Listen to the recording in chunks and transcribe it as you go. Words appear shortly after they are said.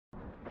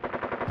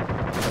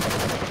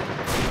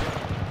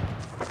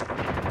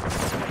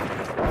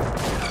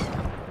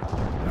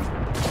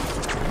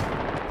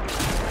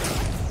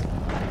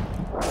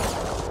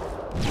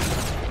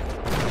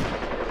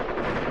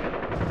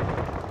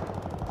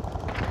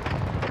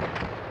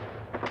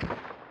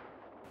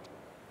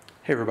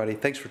Hey everybody,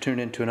 thanks for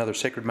tuning in to another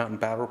Sacred Mountain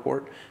Battle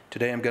Report.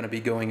 Today I'm going to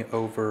be going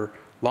over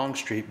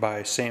Longstreet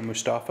by Sam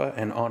Mustafa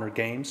and Honor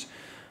Games.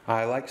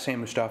 I like Sam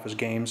Mustafa's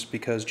games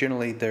because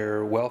generally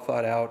they're well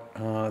thought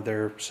out,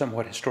 they're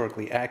somewhat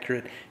historically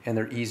accurate, and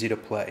they're easy to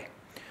play.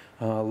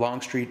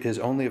 Longstreet is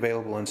only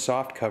available in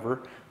soft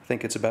cover. I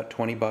think it's about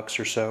 20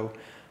 bucks or so.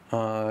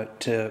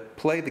 To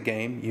play the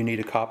game you need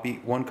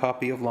one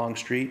copy of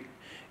Longstreet.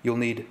 You'll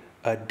need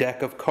a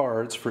deck of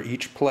cards for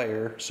each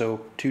player, so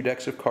 2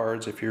 decks of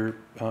cards if you're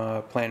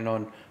planning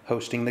on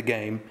hosting the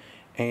game,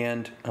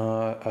 and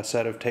a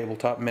set of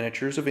tabletop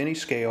miniatures of any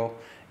scale,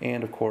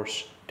 and of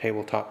course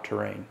tabletop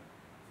terrain.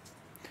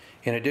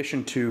 In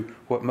addition to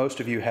what most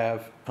of you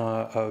have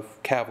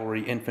of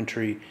cavalry,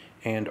 infantry,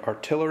 and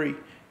artillery,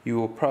 you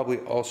will probably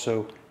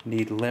also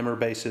need limber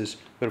bases,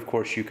 but of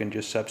course you can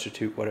just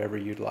substitute whatever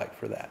you'd like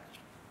for that.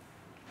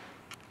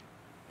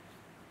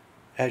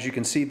 As you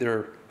can see, there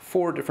are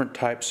 4 different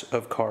types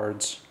of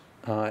cards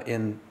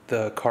in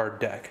the card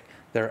deck.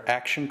 There are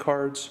action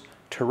cards,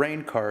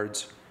 terrain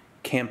cards,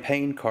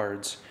 campaign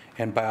cards,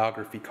 and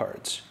biography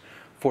cards.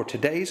 For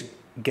today's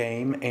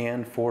game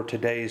and for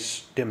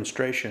today's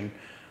demonstration,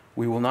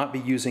 we will not be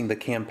using the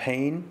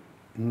campaign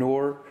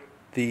nor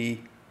the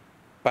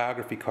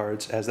biography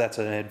cards, as that's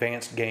an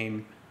advanced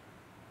game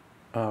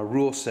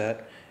rule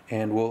set,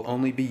 and we'll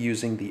only be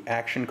using the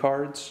action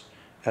cards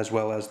as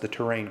well as the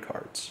terrain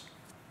cards.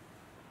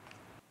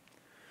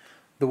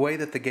 The way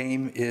that the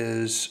game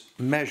is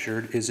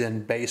measured is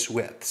in base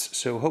widths,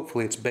 so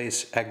hopefully it's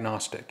base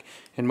agnostic,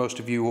 and most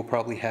of you will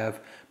probably have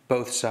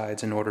both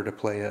sides in order to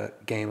play a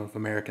game of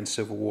American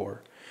Civil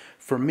War.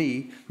 For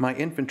me, my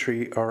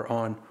infantry are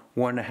on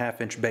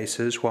 1.5 inch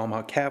bases, while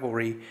my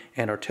cavalry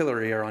and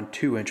artillery are on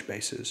 2-inch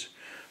bases.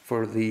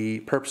 For the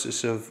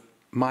purposes of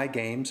my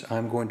games,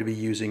 I'm going to be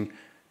using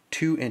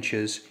 2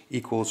 inches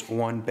equals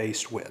 1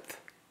 base width.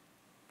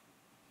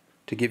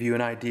 To give you an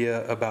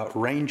idea about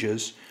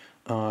ranges,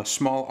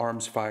 small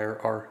arms fire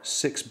are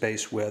 6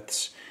 base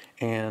widths,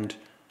 and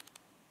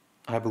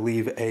I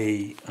believe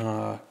a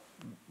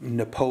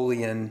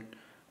Napoleon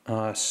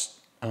or a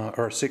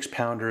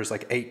 6-pounder is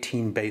like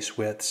 18 base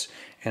widths,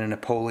 and a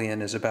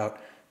Napoleon is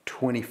about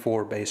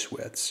 24 base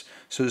widths.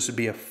 So this would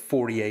be a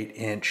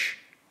 48-inch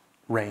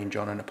range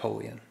on a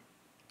Napoleon.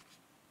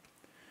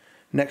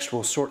 Next,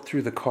 we'll sort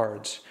through the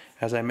cards.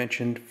 As I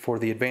mentioned, for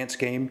the advanced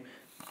game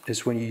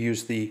is when you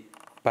use the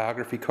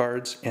biography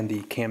cards and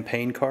the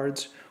campaign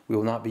cards. We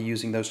will not be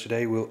using those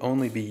today. We'll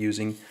only be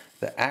using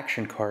the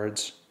action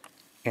cards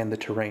and the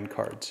terrain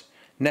cards.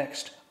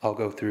 Next, I'll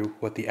go through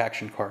what the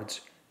action cards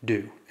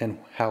do and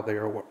how they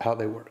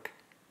work.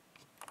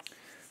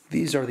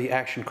 These are the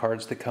action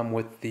cards that come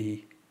with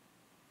the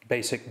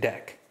basic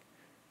deck.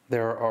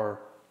 There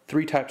are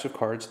 3 types of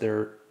cards. There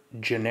are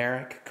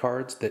generic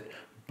cards that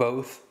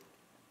both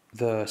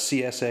the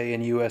CSA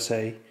and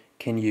USA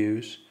can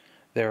use.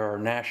 There are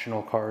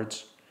national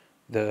cards,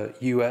 the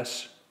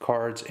US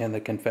cards, and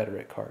the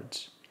Confederate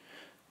cards.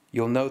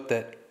 You'll note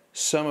that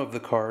some of the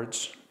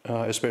cards,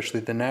 especially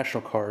the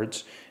national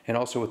cards, and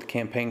also with the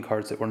campaign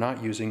cards that we're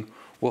not using,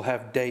 will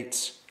have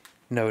dates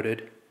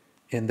noted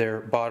in their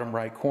bottom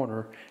right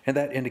corner, and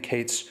that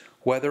indicates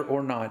whether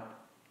or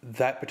not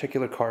that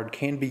particular card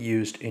can be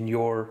used in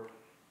your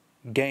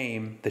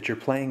game that you're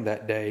playing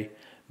that day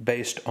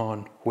based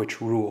on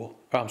which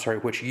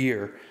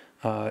year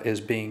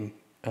is being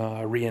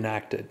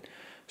reenacted.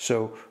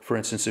 So, for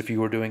instance, if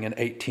you were doing an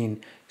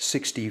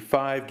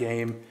 1865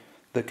 game,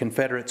 the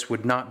Confederates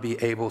would not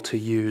be able to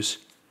use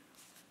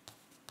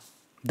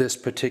this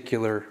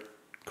particular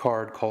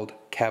card called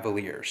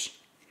Cavaliers.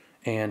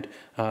 And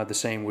the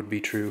same would be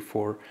true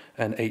for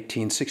an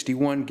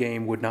 1861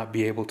 game, would not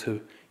be able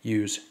to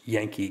use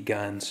Yankee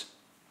guns.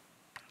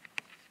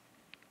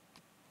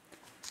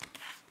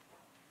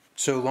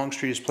 So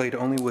Longstreet is played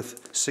only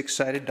with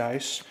 6-sided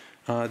dice.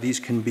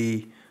 These can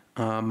be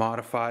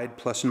modified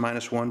plus and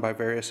minus 1 by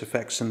various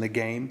effects in the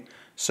game.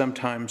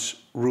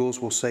 Sometimes rules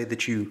will say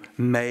that you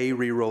may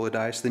re-roll a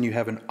dice, then you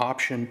have an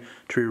option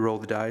to re-roll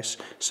the dice.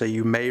 Say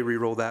you may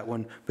re-roll that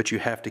one, but you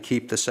have to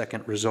keep the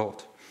second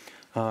result.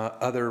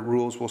 Other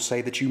rules will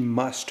say that you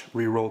must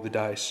re-roll the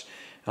dice.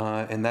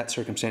 In that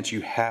circumstance,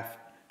 you have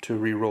to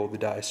re-roll the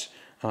dice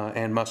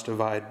and must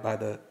abide by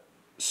the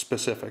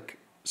specific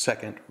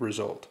second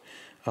result.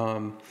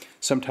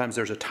 Sometimes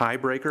there's a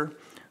tiebreaker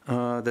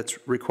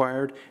that's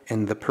required,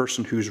 and the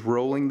person who's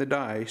rolling the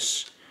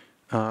dice,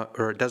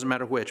 or it doesn't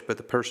matter which, but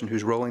the person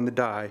who's rolling the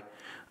die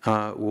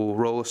will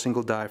roll a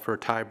single die for a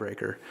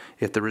tiebreaker.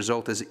 If the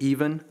result is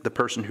even, the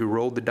person who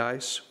rolled the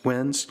dice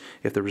wins.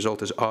 If the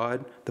result is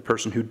odd, the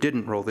person who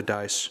didn't roll the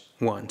dice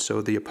won.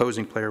 So the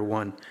opposing player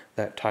won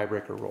that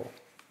tiebreaker roll.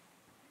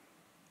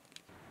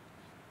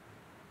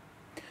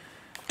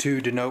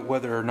 To denote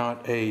whether or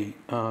not a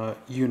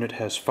unit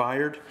has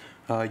fired,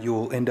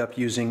 you'll end up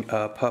using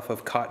a puff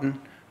of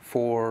cotton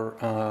for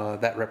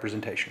that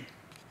representation.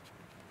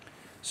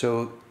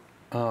 So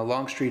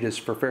Longstreet is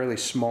for fairly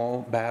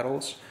small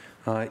battles.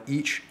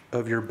 Each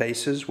of your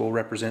bases will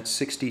represent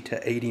 60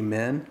 to 80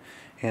 men,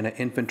 and an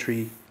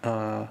infantry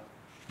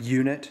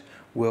unit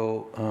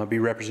will be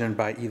represented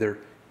by either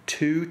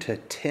 2 to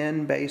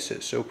 10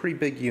 bases, so pretty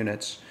big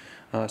units.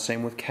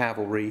 Same with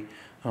cavalry.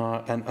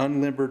 An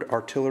unlimbered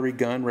artillery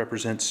gun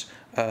represents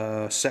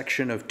a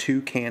section of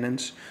 2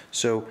 cannons,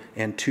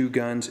 and 2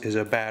 guns is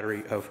a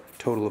battery of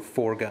total of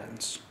 4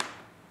 guns.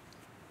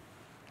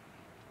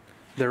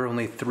 There are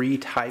only 3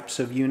 types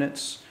of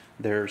units.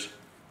 There's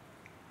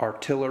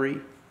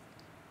artillery,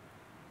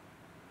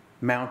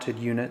 mounted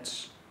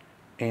units,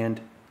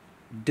 and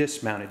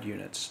dismounted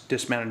units.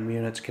 Dismounted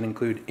units can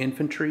include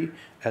infantry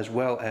as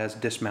well as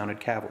dismounted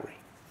cavalry.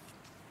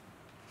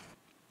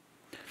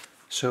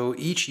 So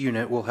each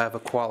unit will have a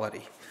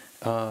quality,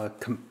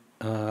 both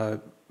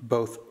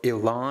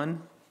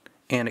elan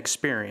and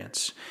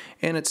experience.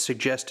 And it's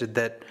suggested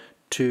that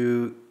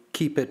to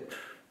keep it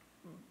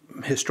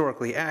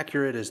historically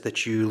accurate is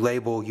that you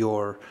label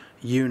your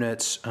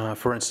units.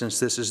 For instance,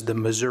 this is the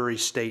Missouri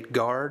State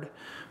Guard,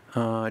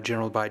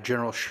 by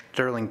General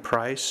Sterling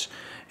Price,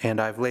 and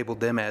I've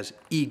labeled them as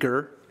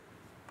eager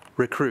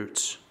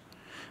recruits.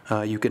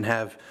 You can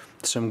have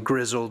some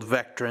grizzled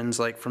veterans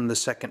like from the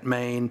 2nd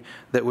Maine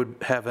that would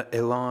have an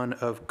elan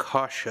of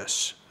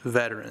cautious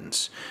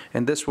veterans,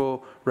 and this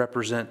will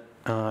represent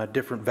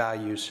different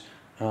values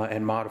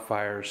and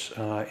modifiers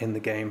in the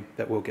game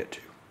that we'll get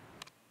to.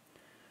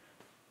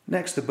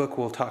 Next, the book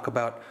will talk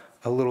about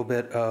a little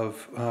bit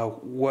of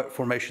what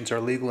formations are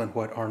legal and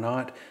what are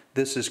not.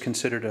 This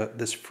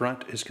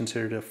front is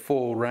considered a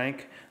full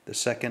rank. The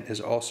second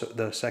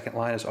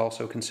line is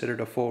also considered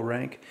a full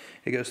rank.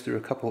 It goes through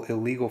a couple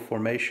illegal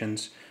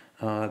formations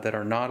that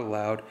are not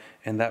allowed,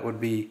 and that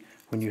would be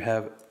when you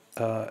have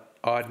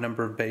odd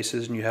number of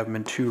bases and you have them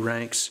in 2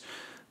 ranks.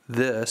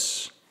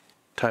 This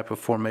type of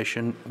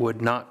formation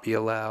would not be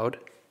allowed,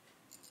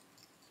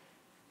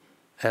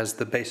 as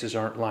the bases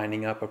aren't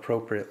lining up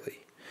appropriately.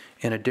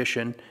 In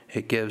addition,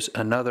 it gives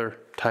another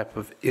type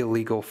of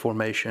illegal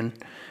formation,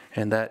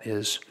 and that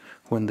is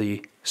when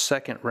the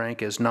 2nd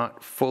rank is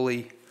not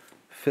fully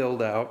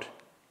filled out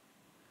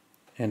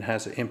and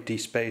has an empty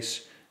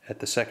space at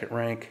the 2nd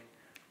rank.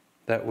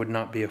 That would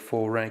not be a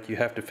full rank. You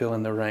have to fill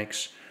in the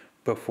ranks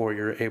before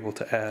you're able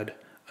to add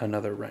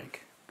another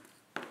rank.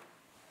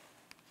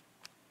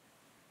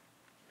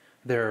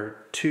 There are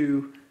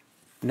 2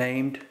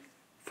 named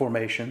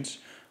formations.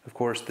 Of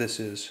course, this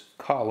is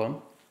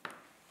column,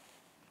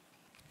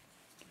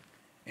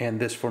 and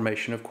this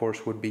formation, of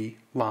course, would be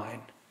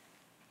line.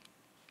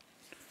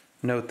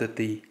 Note that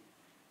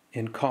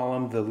in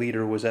column, the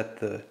leader was at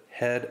the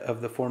head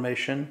of the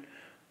formation,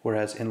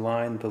 whereas in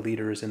line, the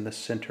leader is in the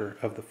center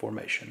of the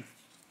formation.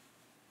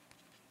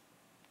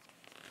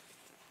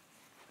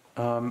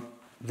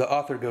 The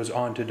author goes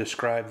on to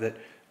describe that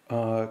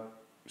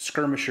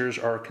skirmishers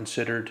are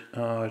considered,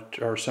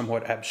 are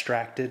somewhat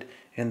abstracted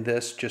in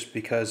this just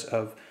because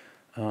of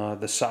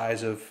the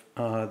size of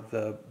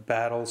the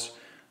battles.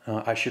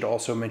 I should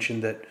also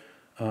mention that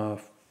a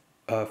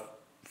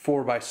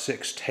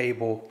 4x6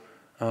 table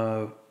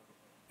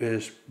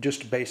is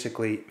just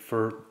basically,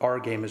 for our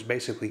game, is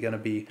basically going to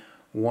be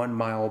 1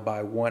 mile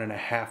by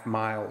 1.5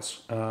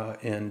 miles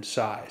in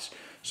size.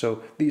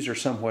 So these are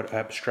somewhat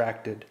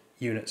abstracted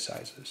unit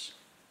sizes.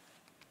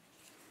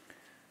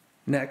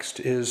 Next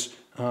is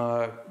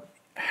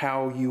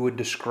how you would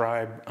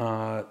describe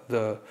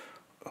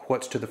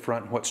what's to the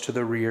front and what's to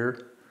the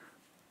rear.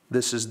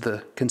 This is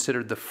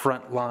considered the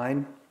front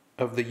line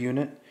of the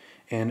unit,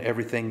 and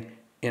everything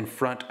in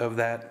front of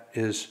that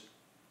is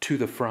to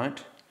the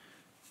front.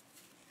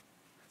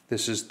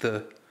 This is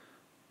the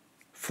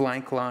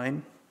flank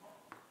line,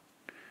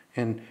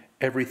 and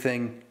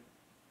everything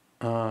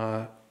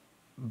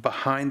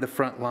behind the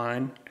front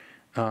line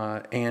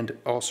and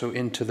also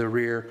into the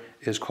rear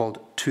is called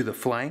to the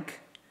flank,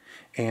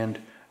 and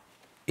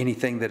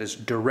anything that is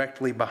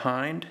directly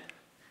behind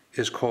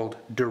is called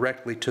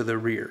directly to the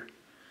rear.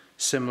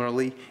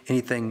 Similarly,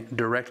 anything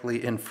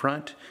directly in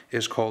front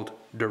is called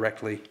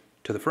directly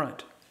to the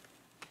front.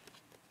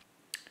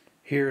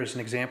 Here is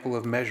an example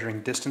of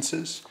measuring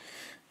distances.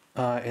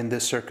 In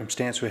this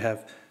circumstance, we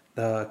have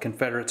the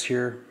Confederates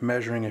here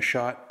measuring a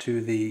shot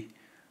to the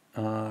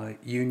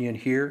Union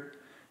here.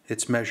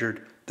 It's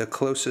measured the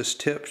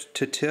closest tip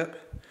to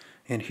tip,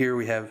 and here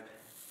we have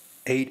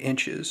 8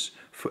 inches,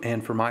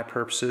 and for my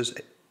purposes,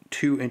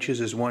 2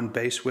 inches is 1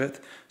 base width,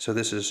 so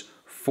this is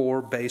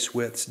 4 base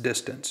widths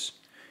distance.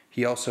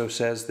 He also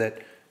says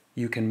that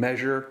you can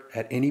measure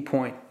at any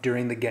point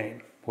during the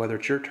game, whether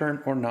it's your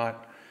turn or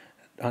not,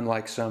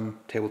 unlike some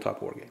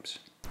tabletop war games.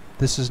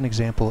 This is an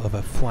example of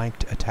a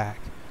flanked attack,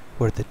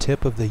 where the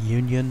tip of the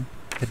Union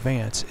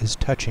advance is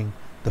touching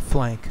the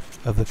flank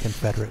of the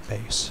Confederate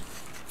base.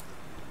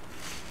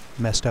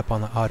 Messed up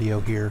on the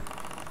audio here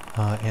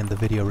and the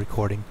video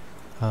recording.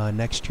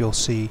 Next you'll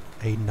see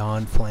a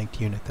non-flanked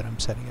unit that I'm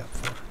setting up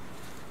for.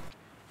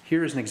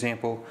 Here is an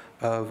example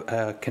of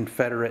a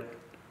Confederate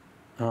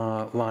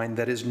line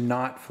that is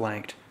not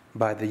flanked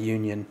by the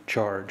Union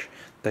charge.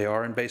 They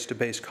are in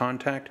base-to-base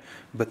contact,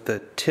 but the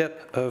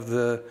tip of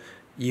the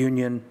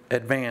Union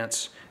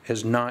advance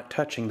is not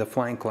touching the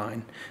flank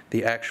line.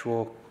 The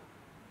actual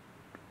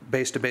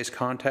base-to-base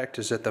contact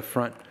is at the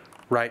front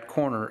right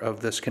corner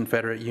of this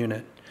Confederate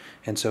unit.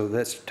 And so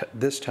at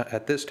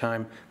this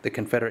time, the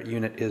Confederate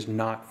unit is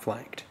not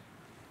flanked.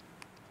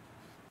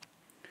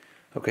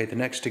 Okay, the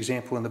next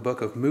example in the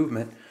book of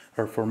movement,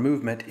 or for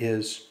movement,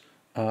 is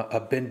a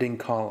bending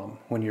column,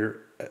 when you're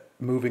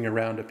moving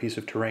around a piece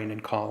of terrain in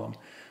column.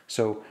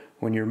 So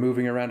when you're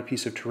moving around a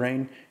piece of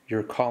terrain,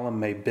 your column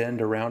may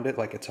bend around it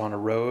like it's on a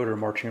road or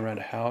marching around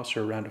a house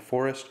or around a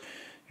forest.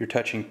 You're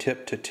touching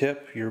tip to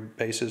tip, your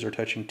bases are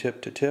touching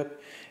tip to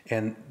tip,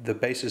 and the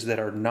bases that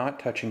are not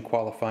touching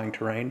qualifying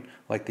terrain,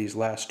 like these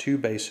last two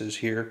bases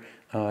here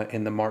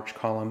in the march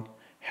column,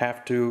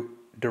 have to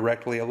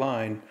directly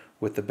align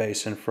with the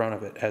base in front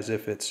of it, as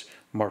if it's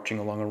marching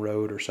along a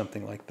road or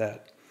something like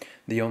that.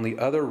 The only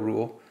other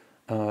rule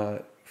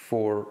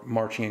for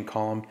marching in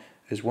column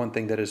is one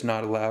thing that is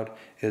not allowed,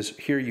 is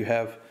here you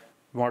have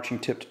marching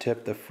tip to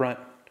tip, the front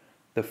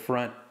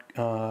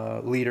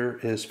leader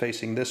is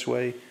facing this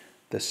way,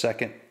 the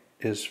second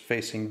is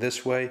facing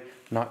this way,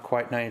 not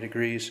quite 90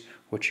 degrees.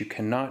 What you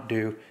cannot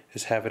do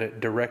is have it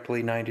at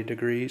directly 90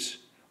 degrees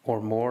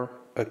or more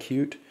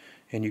acute,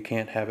 and you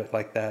can't have it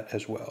like that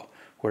as well,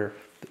 where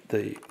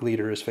the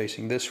leader is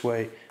facing this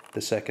way,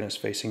 the second is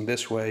facing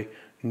this way,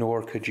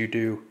 nor could you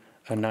do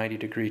a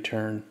 90-degree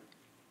turn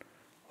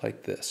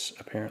like this,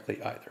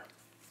 apparently, either.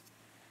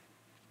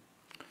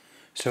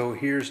 So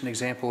here's an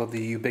example of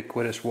the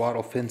ubiquitous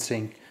wattle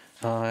fencing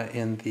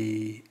in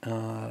the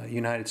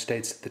United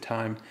States at the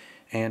time,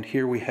 and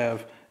here we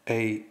have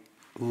a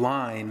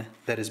line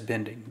that is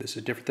bending. This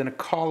is different than a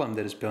column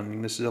that is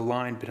bending. This is a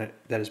line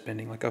that is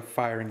bending, like a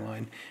firing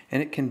line,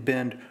 and it can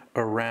bend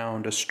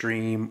around a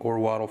stream or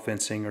wattle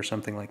fencing or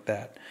something like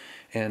that.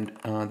 And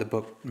the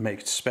book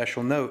makes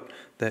special note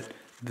that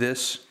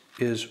this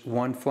is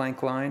one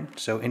flank line,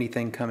 so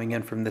anything coming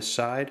in from this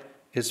side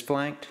is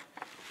flanked,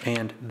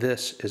 and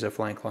this is a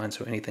flank line,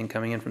 so anything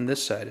coming in from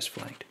this side is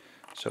flanked.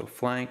 So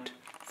flanked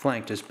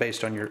is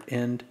based on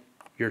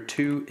your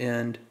two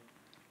end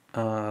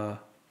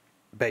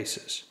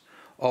bases.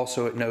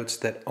 Also, it notes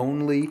that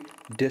only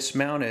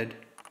dismounted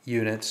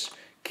units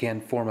can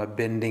form a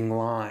bending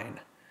line.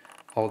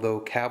 Although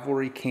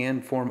cavalry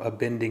can form a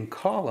bending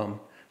column,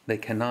 they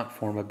cannot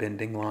form a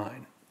bending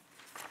line.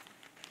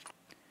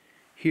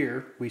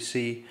 Here we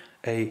see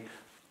a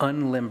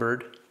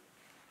unlimbered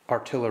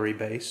artillery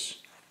base.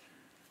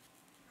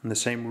 And the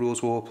same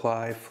rules will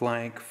apply: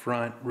 flank,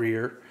 front,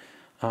 rear.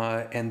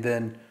 And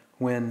then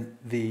when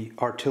the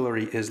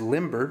artillery is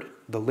limbered,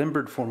 the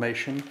limbered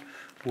formation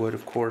would,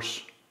 of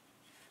course,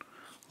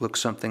 look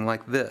something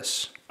like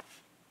this.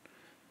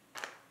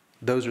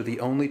 Those are the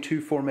only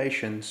two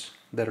formations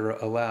that are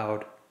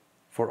allowed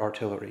for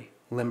artillery: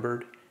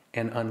 limbered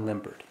and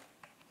unlimbered.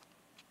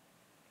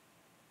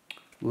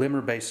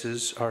 Limber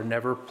bases are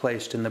never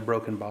placed in the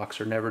broken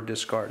box or never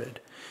discarded.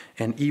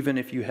 And even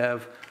if you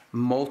have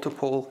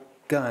multiple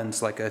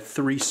guns, like a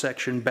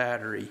 3-section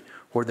battery,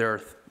 or there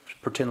are,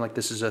 pretend like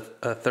this is a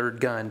third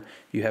gun,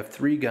 you have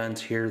 3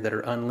 guns here that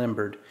are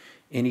unlimbered.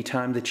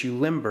 Anytime that you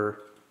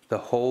limber, the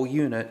whole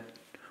unit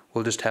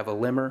will just have a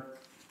limber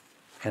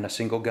and a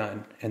single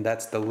gun, and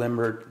that's the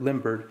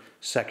limbered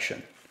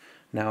section.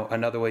 Now,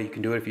 another way you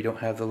can do it if you don't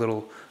have the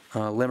little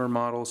limber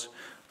models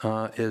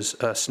is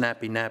a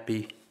snappy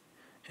nappy,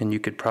 and you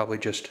could probably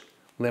just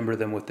limber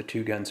them with the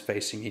 2 guns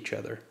facing each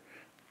other.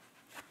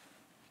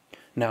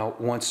 Now,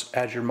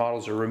 as your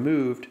models are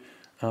removed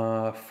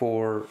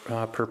for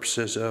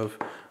purposes of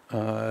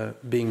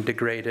being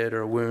degraded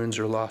or wounds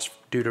or lost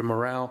due to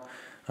morale,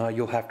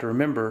 you'll have to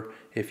remember,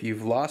 if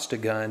you've lost a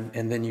gun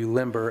and then you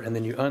limber and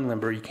then you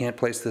unlimber, you can't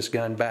place this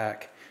gun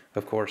back,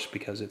 of course,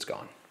 because it's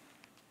gone.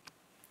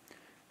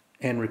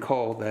 And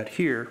recall that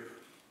here,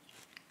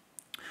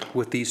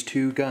 with these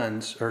 2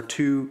 guns, or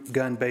 2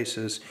 gun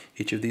bases,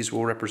 each of these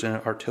will represent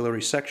an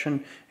artillery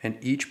section, and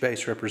each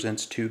base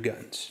represents 2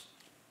 guns.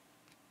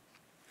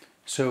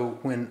 So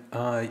when,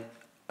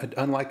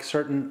 unlike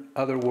certain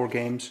other war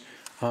games,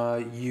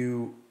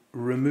 you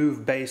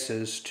remove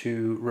bases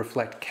to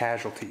reflect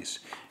casualties,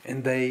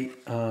 and they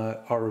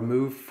are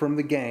removed from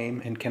the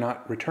game and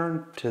cannot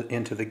return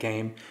into the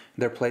game.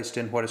 They're placed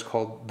in what is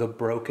called the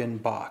broken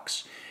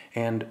box.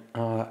 And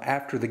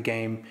after the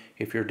game,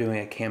 if you're doing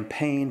a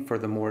campaign for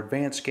the more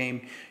advanced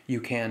game,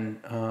 you can,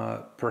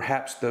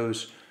 perhaps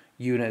those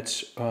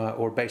units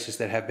or bases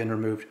that have been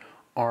removed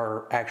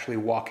are actually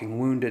walking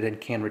wounded and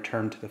can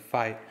return to the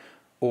fight,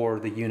 or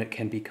the unit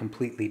can be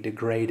completely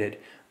degraded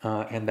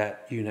and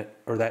that unit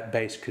or that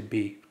base could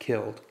be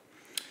killed.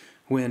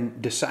 When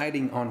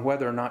deciding on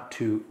whether or not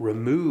to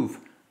remove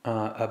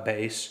a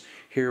base,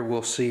 here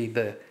we'll see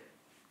the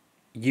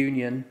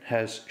Union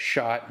has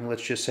shot, and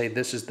let's just say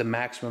this is the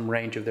maximum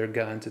range of their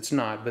guns. It's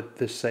not, but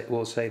this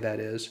we'll say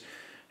that is,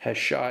 has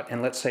shot,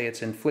 and let's say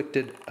it's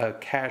inflicted a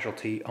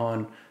casualty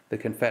on the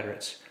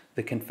Confederates.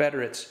 The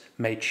Confederates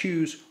may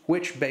choose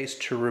which base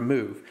to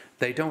remove.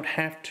 They don't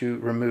have to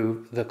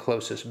remove the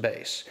closest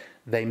base.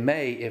 They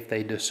may, if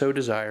they so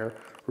desire,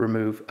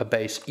 remove a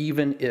base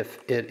even if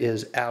it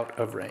is out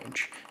of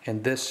range,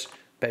 and this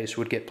base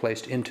would get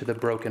placed into the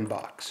broken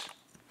box.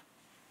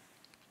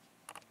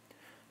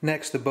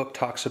 Next, the book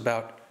talks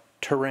about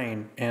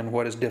terrain and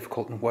what is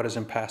difficult and what is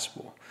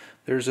impassable.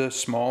 There's a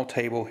small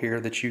table here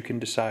that you can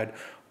decide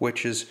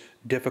which is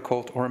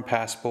difficult or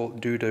impassable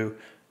due to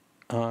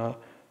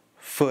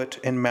foot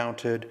and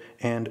mounted,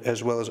 and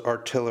as well as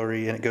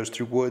artillery, and it goes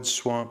through woods,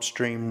 swamp,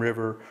 stream,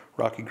 river,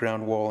 rocky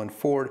ground, wall, and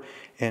ford.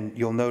 And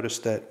you'll notice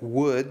that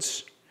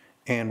woods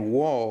and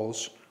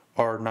walls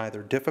are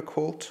neither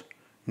difficult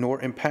nor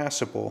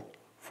impassable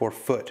for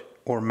foot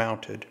or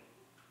mounted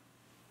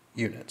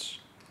units.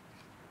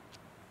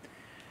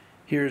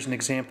 Here's an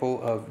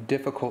example of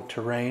difficult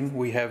terrain.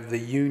 We have the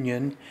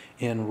Union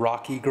in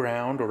rocky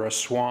ground or a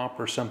swamp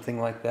or something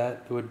like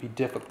that. It would be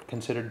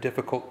considered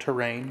difficult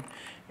terrain,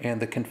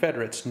 and the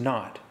Confederates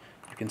not.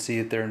 You can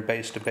see that they're in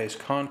base-to-base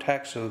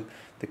contact, so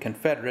the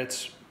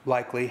Confederates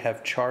likely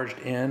have charged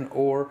in,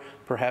 or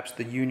perhaps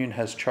the Union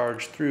has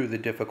charged through the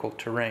difficult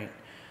terrain.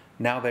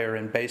 Now they are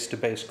in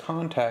base-to-base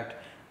contact.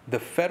 The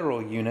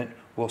Federal unit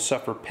will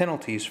suffer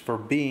penalties for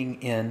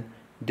being in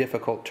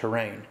difficult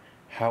terrain.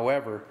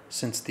 However,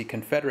 since the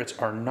Confederates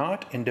are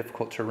not in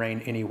difficult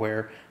terrain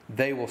anywhere,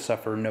 they will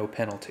suffer no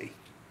penalty.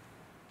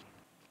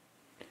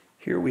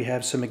 Here we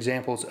have some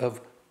examples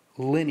of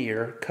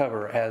linear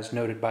cover as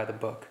noted by the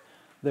book.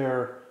 There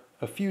are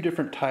a few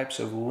different types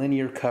of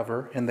linear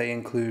cover, and they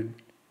include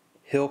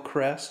hill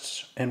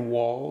crests and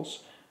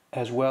walls,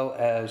 as well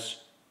as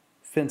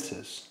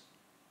fences.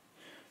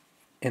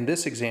 In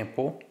this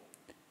example,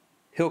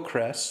 hill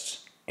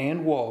crests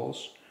and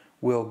walls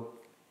will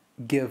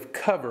give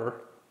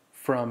cover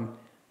from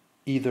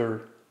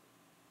either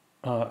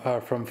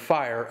from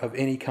fire of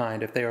any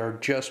kind if they are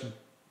just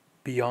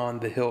beyond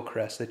the hill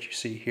crest that you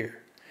see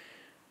here.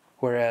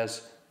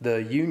 Whereas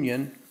the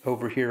Union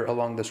over here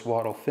along this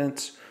wattle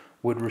fence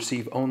would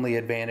receive only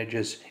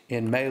advantages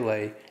in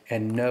melee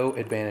and no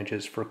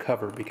advantages for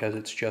cover because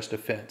it's just a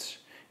fence.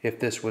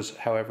 If this was,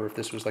 however, if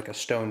this was like a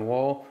stone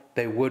wall,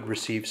 they would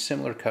receive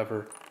similar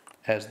cover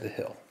as the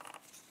hill.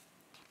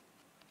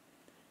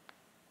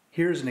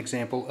 Here's an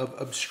example of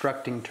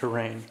obstructing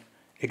terrain.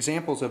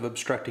 Examples of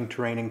obstructing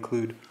terrain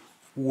include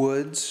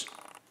woods,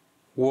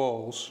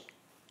 walls,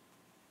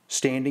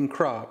 standing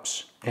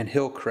crops, and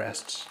hill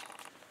crests.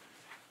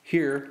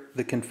 Here,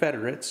 the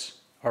Confederates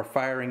are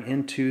firing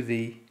into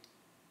the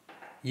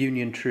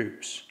Union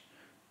troops.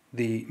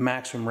 The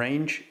maximum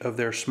range of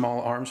their small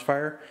arms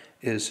fire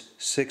is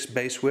 6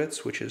 base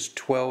widths, which is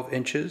 12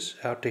 inches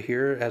out to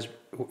here as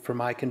for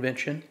my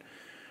convention.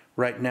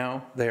 Right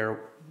now, their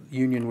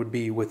Union would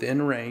be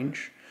within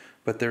range,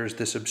 but there's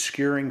this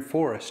obscuring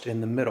forest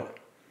in the middle.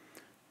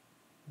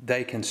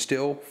 They can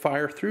still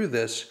fire through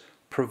this,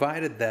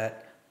 provided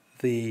that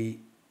the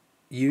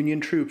Union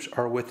troops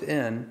are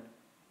within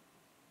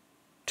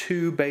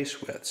 2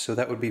 base widths, so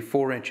that would be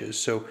 4 inches.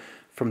 So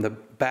from the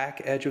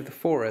back edge of the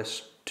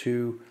forest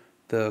to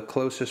the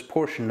closest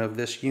portion of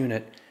this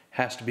unit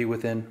has to be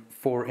within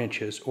 4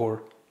 inches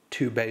or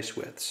 2 base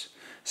widths.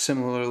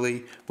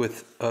 Similarly,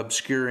 with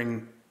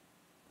obscuring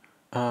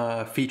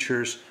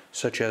features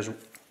such as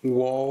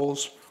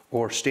walls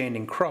or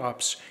standing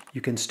crops,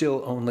 you can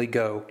still only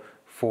go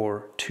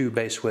for 2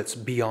 base widths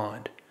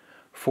beyond.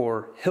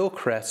 For hill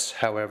crests,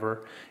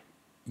 however,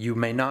 you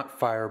may not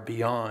fire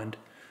beyond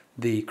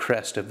the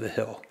crest of the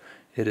hill.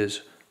 It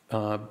is,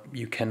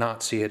 you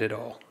cannot see it at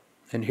all.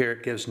 And here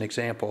it gives an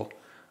example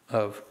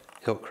of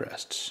hill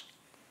crests.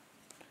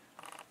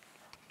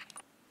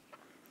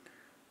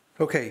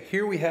 Okay,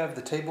 here we have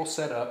the table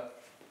set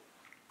up.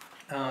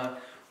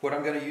 What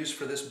I'm going to use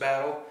for this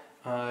battle,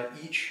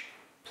 each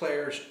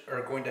players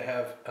are going to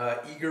have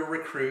eager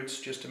recruits,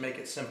 just to make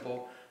it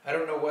simple. I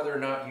don't know whether or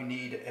not you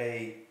need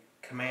a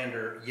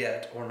commander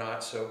yet or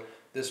not, so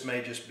this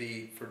may just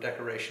be for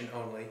decoration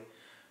only.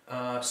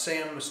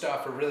 Sam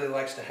Mustafa really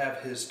likes to have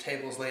his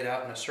tables laid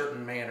out in a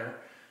certain manner.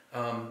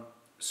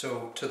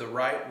 So to the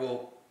right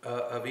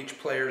of each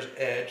player's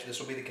edge, this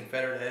will be the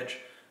Confederate edge,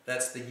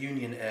 that's the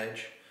Union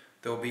edge.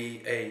 There'll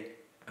be a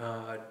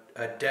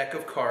deck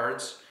of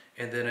cards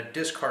and then a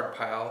discard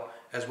pile,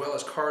 as well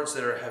as cards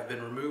that have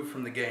been removed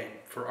from the game.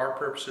 For our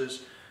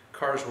purposes,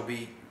 cards will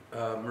be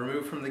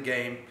removed from the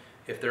game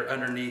if they're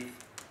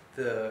underneath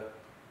the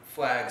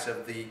flags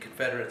of the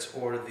Confederates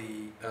or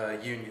the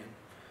Union.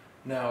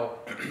 Now,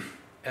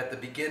 at the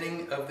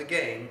beginning of the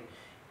game,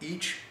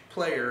 each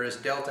player is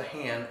dealt a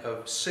hand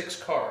of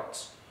 6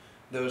 cards.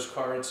 Those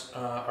cards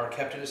are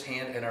kept in his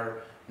hand and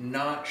are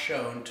not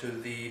shown to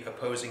the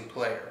opposing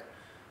player.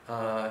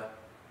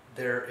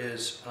 There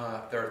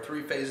are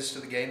 3 phases to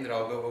the game that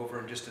I'll go over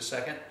in just a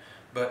second,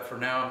 but for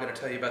now I'm going to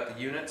tell you about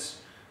the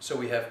units. So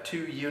we have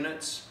 2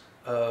 units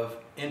of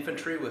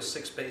infantry with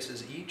 6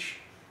 bases each,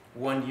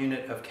 1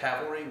 unit of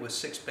cavalry with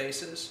 6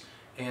 bases,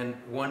 and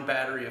 1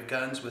 battery of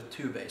guns with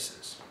 2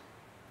 bases.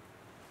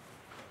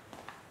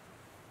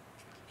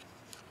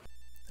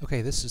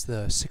 Okay, this is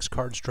the 6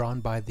 cards drawn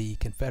by the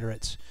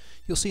Confederates.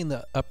 You'll see in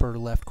the upper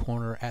left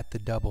corner at the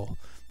double,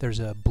 there's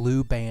a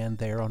blue band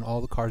there on all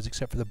the cards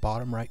except for the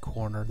bottom right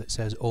corner that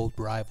says Old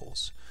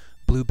Rivals.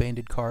 Blue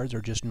banded cards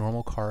are just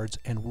normal cards,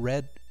 and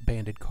red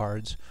banded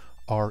cards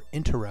are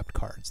interrupt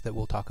cards that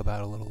we'll talk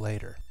about a little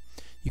later.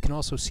 You can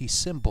also see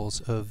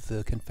symbols of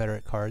the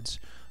Confederate cards,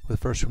 with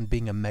the first one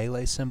being a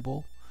melee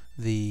symbol,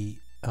 the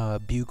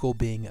bugle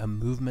being a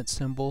movement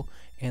symbol,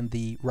 and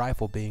the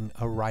rifle being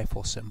a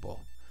rifle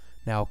symbol.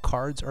 Now,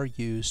 cards are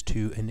used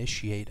to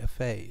initiate a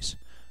phase.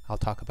 I'll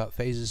talk about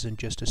phases in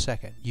just a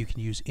second. You can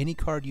use any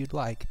card you'd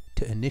like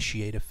to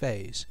initiate a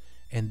phase,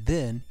 and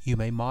then you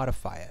may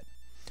modify it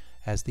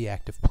as the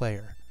active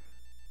player.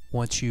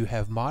 Once you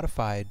have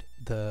modified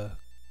the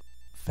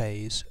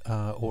phase,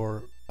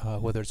 or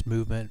whether it's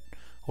movement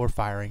or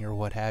firing or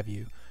what have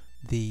you,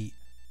 the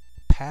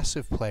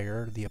passive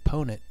player, the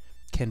opponent,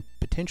 can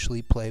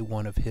potentially play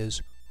one of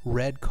his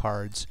red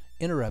cards,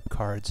 interrupt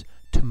cards,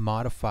 to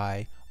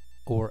modify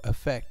or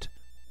affect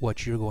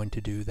what you're going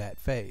to do that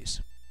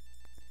phase.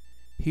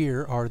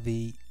 Here are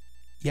the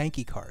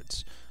Yankee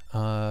cards.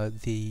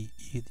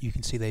 You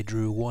can see they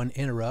drew 1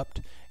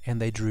 interrupt,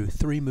 and they drew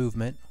 3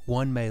 movement,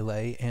 1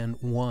 melee, and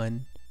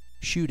 1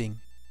 shooting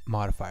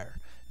modifier.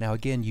 Now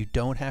again, you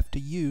don't have to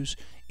use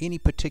any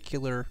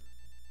particular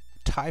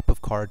type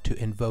of card to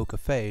invoke a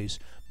phase,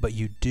 but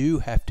you do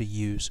have to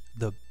use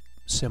the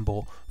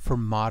symbol for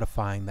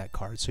modifying that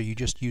card. So you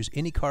just use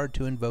any card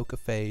to invoke a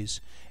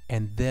phase,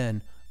 and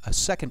then a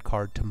second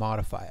card to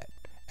modify it,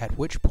 at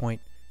which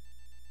point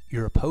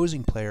your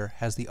opposing player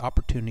has the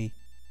opportunity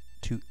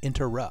to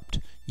interrupt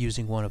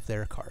using one of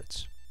their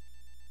cards.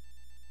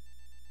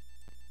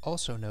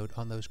 Also note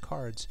on those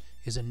cards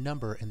is a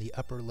number in the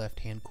upper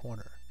left-hand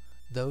corner.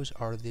 Those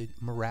are the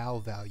morale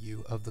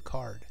value of the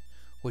card.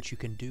 What you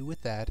can do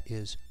with that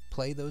is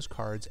play those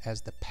cards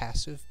as the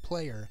passive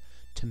player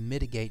to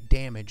mitigate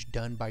damage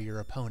done by your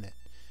opponent.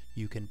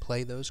 You can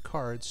play those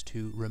cards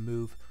to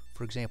remove,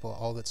 for example,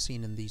 all that's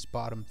seen in these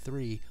bottom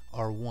 3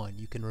 are 1.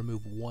 You can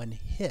remove 1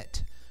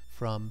 hit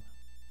from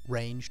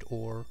ranged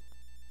or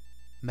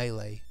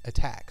melee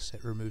attacks.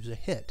 It removes a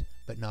hit,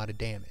 but not a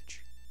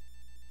damage.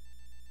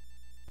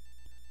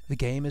 The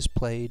game is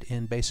played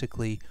in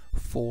basically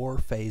 4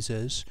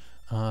 phases,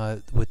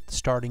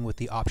 starting with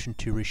the option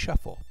to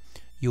reshuffle.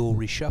 You'll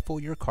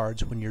reshuffle your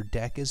cards when your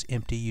deck is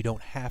empty. You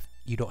don't have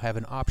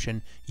an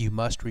option. You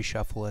must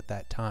reshuffle at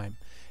that time.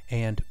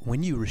 And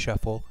when you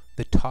reshuffle,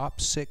 the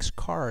top 6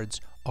 cards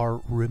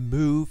are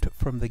removed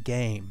from the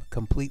game,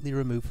 completely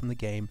removed from the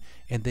game,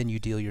 and then you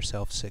deal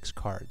yourself 6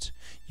 cards.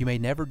 You may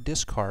never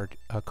discard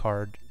a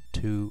card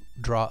to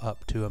draw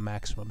up to a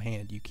maximum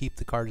hand. You keep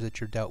the cards that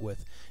you're dealt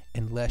with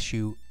unless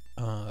you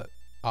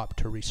opt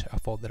to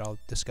reshuffle, that I'll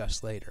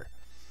discuss later.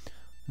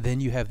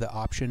 Then you have the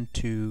option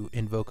to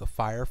invoke a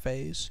fire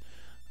phase,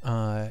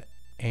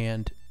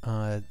 and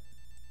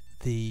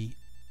the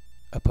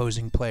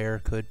opposing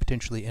player could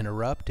potentially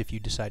interrupt if you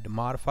decide to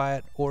modify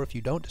it, or if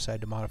you don't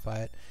decide to modify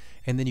it.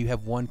 And then you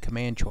have 1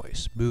 command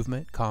choice: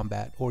 movement,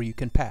 combat, or you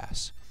can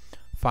pass.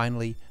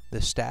 Finally,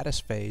 the status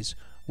phase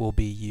will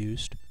be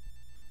used,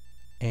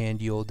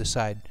 and you'll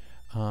decide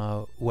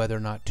whether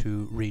or not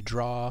to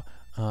redraw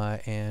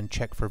and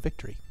check for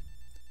victory.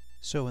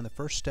 So in the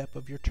first step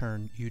of your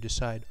turn, you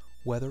decide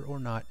whether or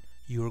not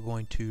you are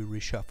going to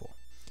reshuffle.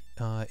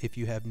 If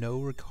you have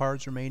no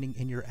cards remaining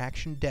in your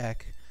action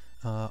deck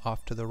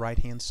off to the right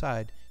hand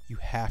side, you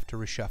have to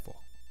reshuffle.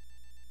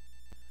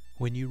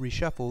 When you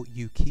reshuffle,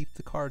 you keep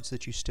the cards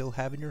that you still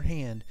have in your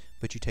hand,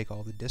 but you take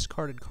all the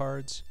discarded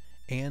cards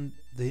and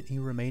the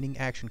remaining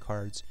action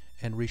cards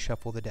and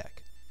reshuffle the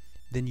deck.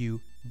 Then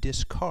you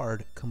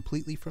discard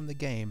completely from the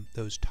game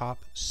those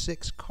top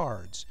 6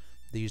 cards.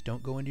 These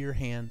don't go into your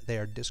hand, they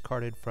are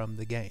discarded from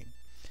the game.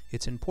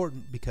 It's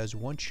important because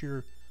once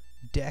your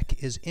deck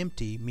is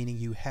empty, meaning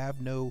you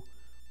have no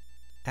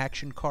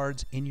action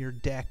cards in your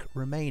deck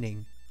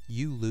remaining,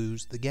 you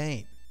lose the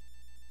game.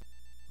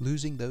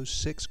 Losing those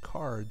 6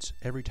 cards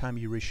every time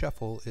you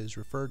reshuffle is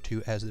referred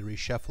to as the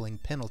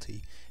reshuffling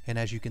penalty, and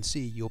as you can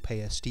see, you'll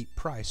pay a steep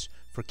price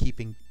for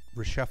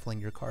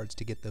reshuffling your cards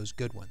to get those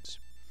good ones.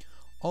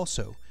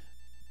 Also,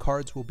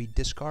 cards will be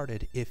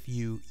discarded if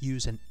you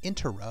use an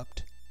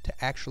interrupt to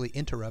actually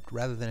interrupt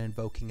rather than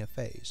invoking a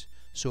phase.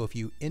 So if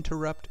you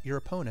interrupt your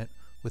opponent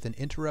with an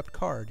interrupt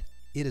card,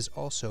 it is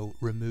also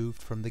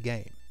removed from the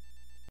game.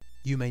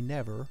 You may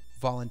never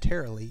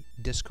voluntarily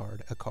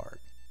discard a card.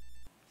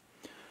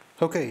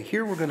 Okay,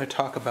 here we're going to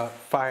talk about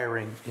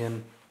firing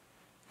in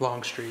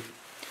Longstreet.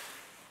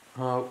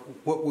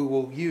 What we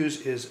will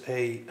use is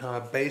a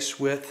base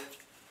width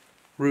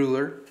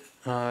ruler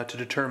to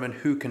determine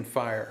who can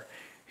fire.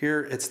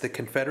 Here it's the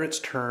Confederates'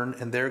 turn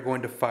and they're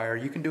going to fire.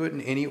 You can do it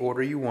in any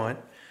order you want.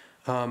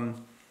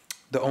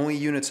 The only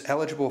units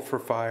eligible for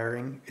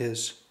firing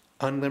is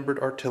unlimbered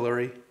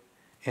artillery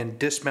and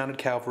dismounted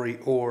cavalry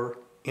or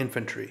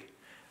infantry.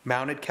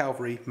 Mounted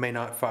cavalry may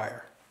not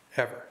fire,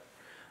 ever.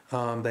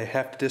 They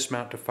have to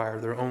dismount to fire.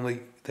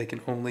 They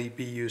can only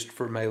be used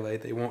for melee.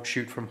 They won't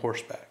shoot from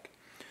horseback.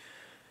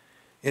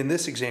 In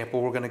this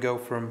example, we're going to go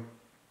from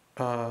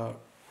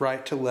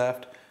right to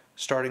left,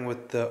 starting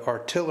with the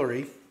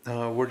artillery.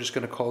 We're just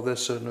going to call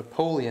this a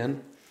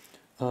Napoleon,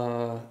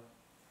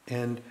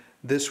 and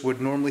this would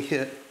normally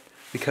hit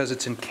because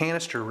it's in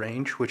canister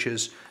range, which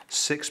is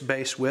 6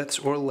 base widths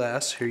or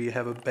less. Here you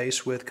have a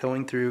base width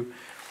going through.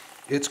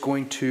 it's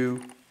going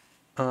to,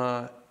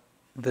 the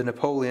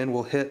Napoleon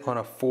will hit on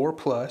a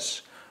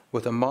 4+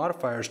 with a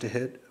modifiers to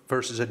hit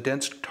versus a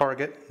dense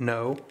target,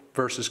 no,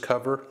 versus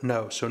cover,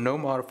 no. So no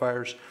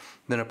modifiers.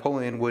 The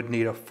Napoleon would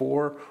need a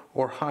 4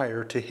 or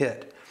higher to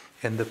hit.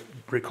 And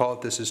recall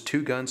that this is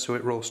 2 guns, so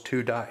it rolls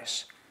 2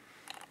 dice.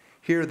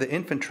 Here the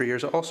infantry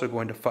is also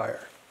going to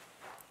fire.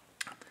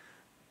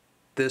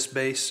 This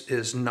base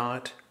is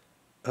not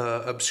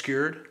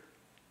obscured.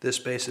 This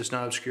base is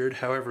not obscured.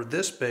 However,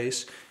 this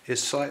base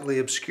is slightly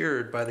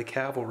obscured by the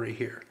cavalry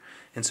here.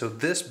 And so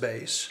this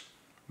base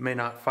may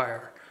not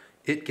fire.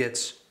 It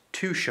gets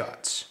 2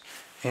 shots.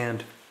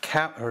 And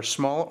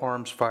small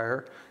arms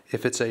fire,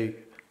 if it's a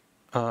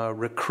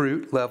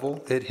recruit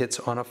level, it hits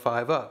on a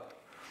 5-up.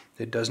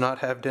 It does not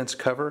have dense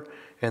cover,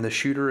 and the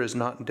shooter is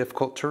not in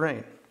difficult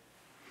terrain.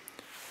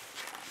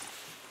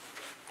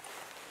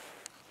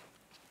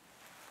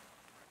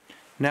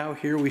 Now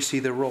here we see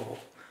the roll.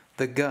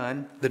 The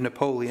gun, the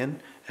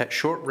Napoleon, at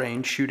short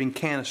range shooting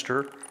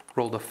canister,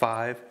 rolled a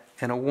 5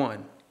 and a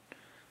 1.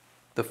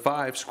 The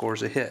 5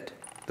 scores a hit.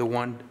 The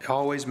 1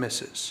 always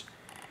misses.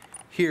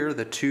 Here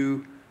the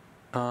 2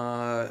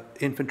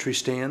 infantry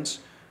stands,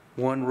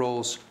 one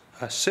rolls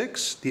a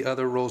 6, the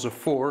other rolls a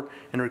 4,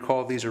 and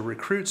recall these are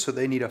recruits, so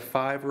they need a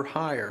 5 or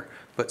higher.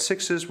 But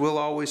 6s will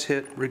always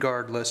hit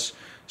regardless,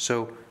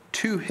 so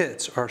 2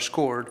 hits are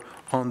scored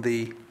on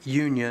the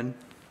Union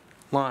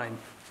line.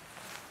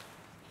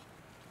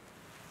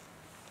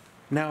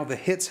 Now the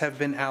hits have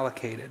been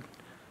allocated.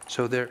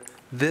 So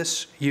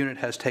this unit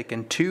has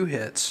taken 2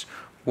 hits,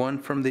 1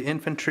 from the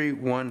infantry,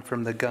 1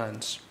 from the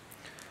guns.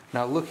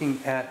 Now looking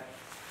at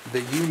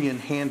the Union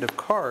hand of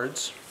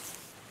cards,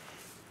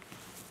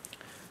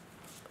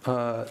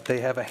 they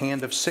have a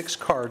hand of 6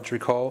 cards,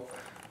 recall.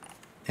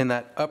 In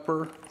that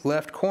upper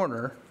left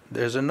corner,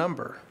 there's a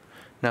number.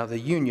 Now the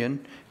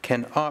Union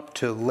can opt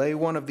to lay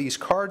one of these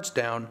cards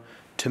down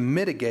to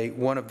mitigate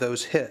one of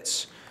those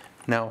hits.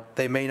 Now,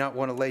 they may not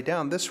want to lay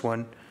down this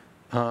one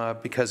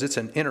because it's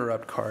an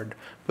interrupt card,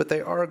 but they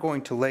are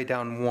going to lay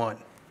down 1.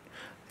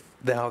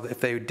 Now, if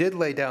they did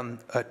lay down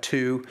a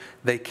 2,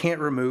 they can't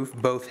remove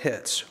both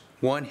hits.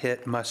 1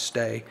 hit must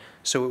stay,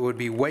 so it would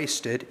be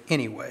wasted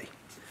anyway.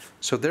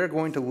 So they're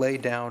going to lay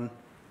down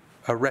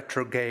a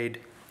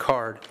retrograde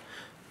card.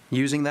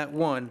 Using that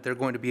 1, they're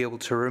going to be able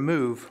to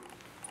remove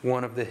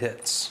one of the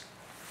hits.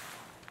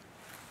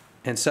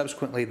 And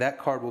subsequently, that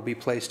card will be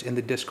placed in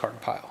the discard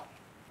pile.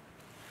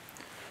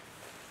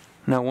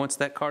 Now, once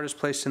that card is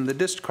placed in the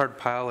discard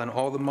pile and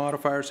all the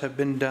modifiers have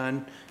been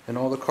done and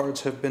all the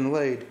cards have been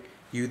laid,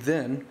 you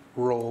then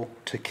roll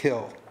to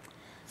kill.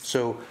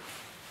 So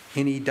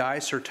any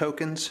dice or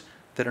tokens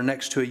that are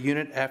next to a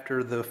unit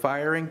after the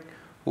firing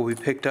will be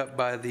picked up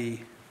by the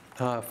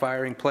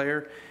firing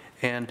player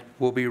and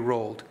will be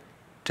rolled.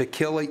 To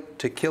kill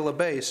a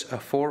base, a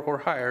 4 or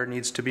higher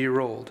needs to be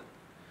rolled.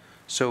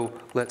 So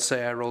let's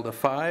say I rolled a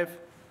 5.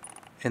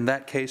 In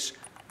that case,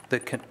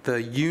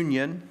 the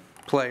Union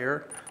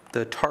player,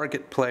 the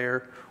target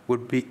player,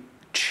 would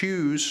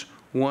choose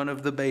one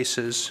of the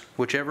bases,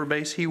 whichever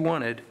base he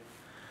wanted,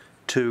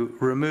 to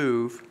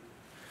remove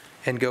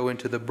and go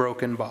into the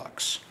broken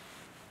box.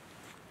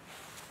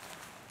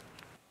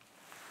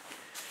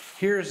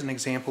 Here is an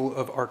example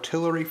of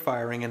artillery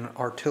firing and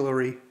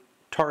artillery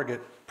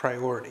target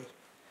priority.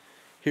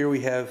 Here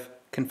we have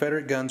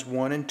Confederate guns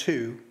 1 and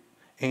 2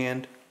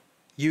 and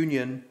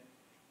Union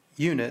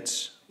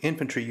units,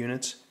 infantry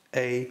units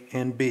A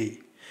and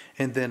B,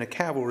 and then a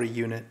cavalry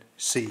unit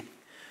C.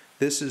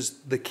 This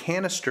is the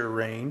canister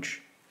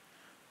range,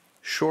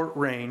 short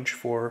range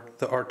for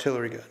the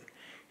artillery gun.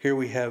 Here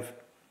we have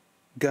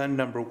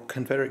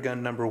Confederate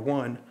gun number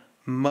 1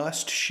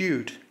 must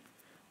shoot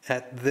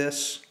at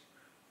this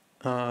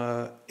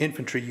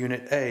infantry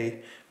unit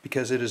A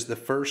because it is the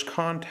first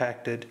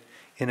contacted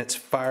in its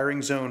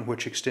firing zone,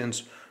 which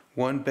extends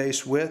 1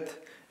 base width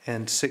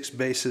and 6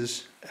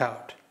 bases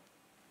out.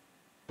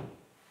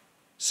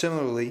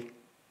 Similarly,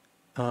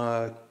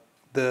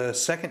 the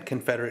second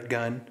Confederate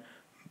gun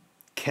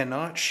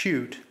cannot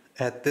shoot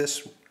at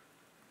this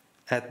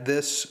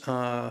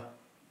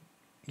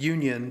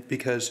Union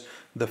because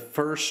the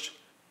first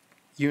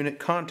unit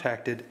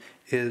contacted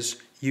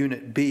is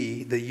Unit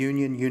B, the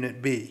Union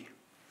Unit B.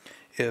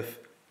 If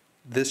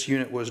this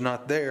unit was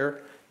not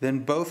there, then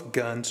both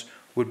guns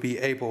would be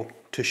able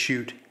to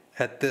shoot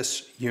at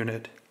this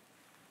unit,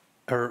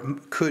 or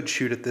could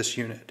shoot at this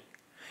unit.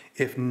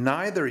 If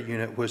neither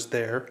unit was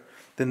there,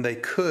 then they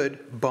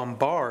could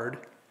bombard,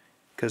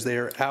 because they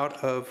are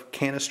out of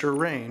canister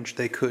range,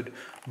 they could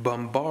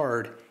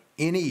bombard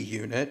any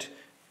unit,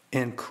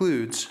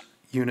 includes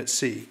Unit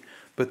C,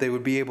 but they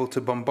would be able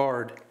to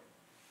bombard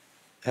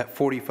at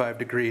 45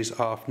 degrees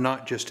off,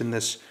 not just in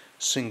this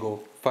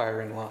single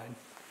firing line.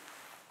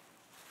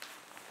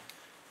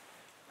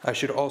 I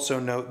should also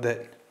note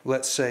that,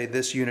 let's say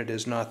this unit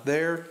is not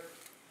there.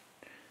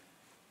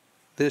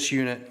 This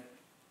unit,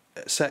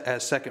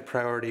 as second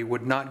priority,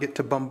 would not get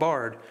to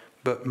bombard,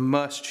 but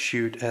must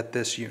shoot at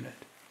this unit.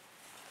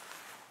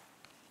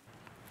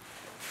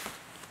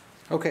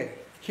 Okay,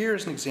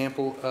 here's an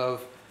example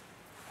of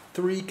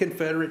 3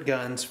 Confederate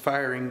guns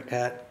firing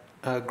at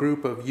a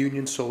group of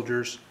Union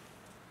soldiers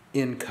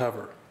in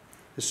cover.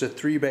 This is a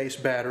 3-base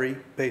battery,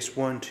 base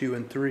 1, 2,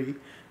 and 3.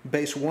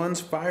 Base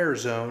 1's fire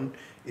zone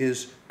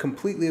is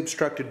completely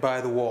obstructed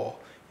by the wall.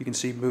 You can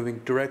see moving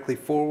directly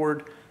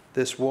forward,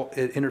 this wall,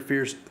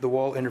 the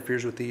wall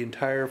interferes with the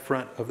entire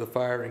front of the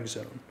firing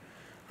zone.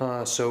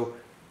 So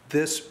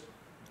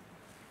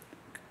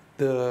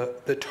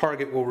the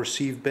target will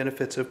receive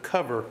benefits of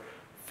cover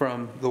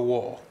from the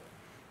wall.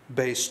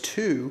 Base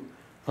 2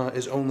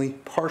 is only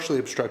partially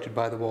obstructed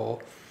by the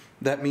wall.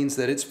 That means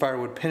that its fire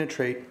would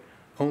penetrate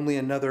only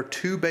another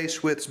 2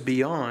 base widths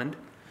beyond.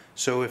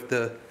 So if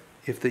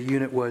the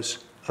unit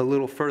was a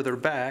little further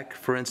back,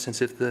 for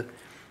instance, if the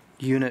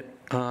unit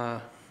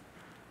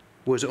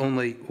was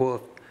only,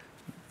 well,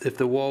 if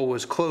the wall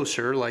was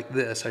closer, like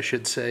this, I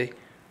should say,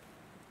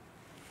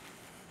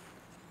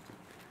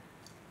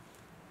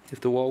 if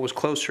the wall was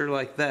closer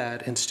like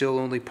that and still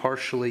only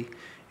partially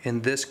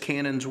in this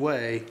cannon's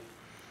way,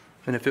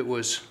 and if it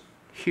was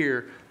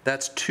here,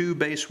 that's 2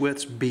 base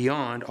widths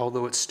beyond,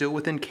 although it's still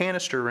within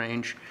canister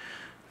range,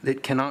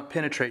 it cannot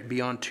penetrate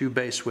beyond 2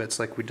 base widths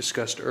like we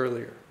discussed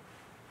earlier.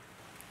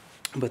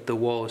 But the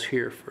wall is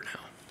here for now.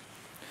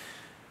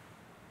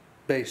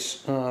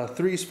 Base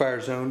 3's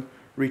fire zone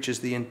reaches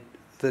the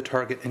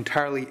target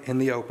entirely in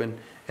the open,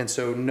 and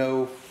so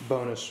no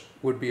bonus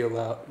would be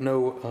allowed,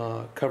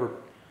 no cover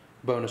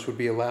bonus would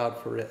be allowed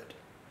for it.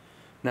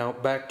 Now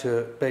back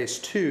to base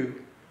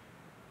 2.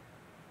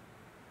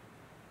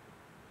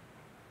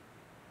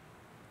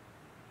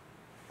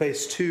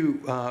 Base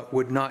 2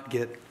 would not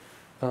get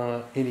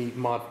any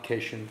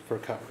modification for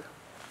cover.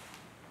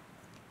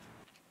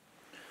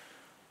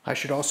 I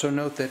should also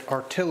note that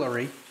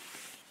artillery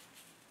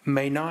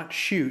may not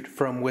shoot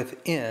from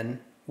within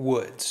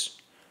woods.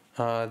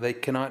 They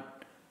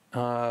cannot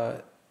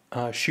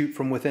shoot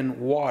from within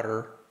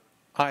water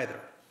either.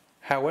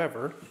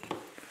 However,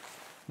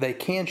 they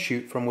can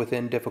shoot from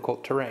within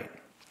difficult terrain.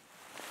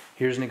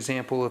 Here's an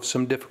example of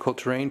some difficult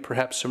terrain,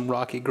 perhaps some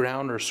rocky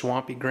ground or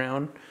swampy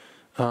ground.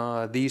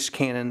 These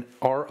cannon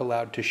are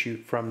allowed to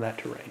shoot from that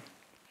terrain.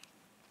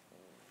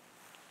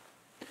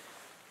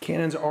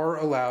 Cannons are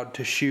allowed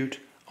to shoot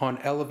on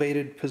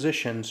elevated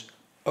positions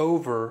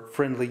over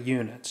friendly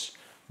units,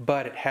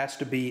 but it has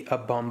to be a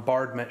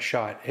bombardment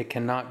shot. It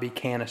cannot be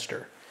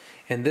canister.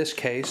 In this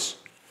case,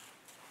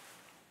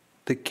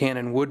 the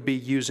cannon would be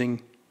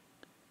using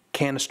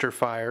canister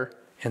fire,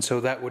 and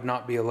so that would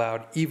not be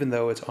allowed even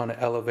though it's on an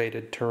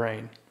elevated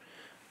terrain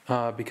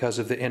because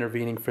of the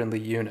intervening friendly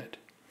unit.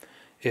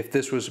 If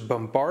this was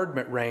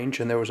bombardment range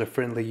and there was a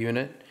friendly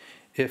unit,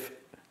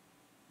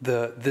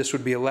 this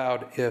would be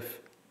allowed if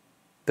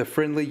the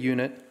friendly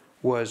unit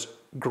was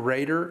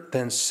greater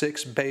than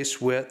 6 base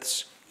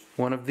widths,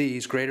 one of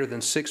these, greater than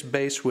 6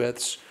 base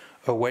widths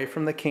away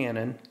from the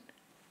cannon,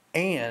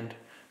 and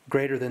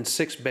greater than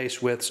 6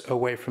 base widths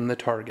away from the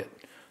target.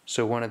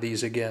 So one of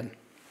these again.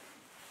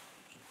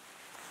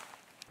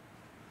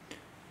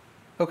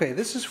 Okay,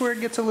 this is where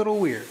it gets a little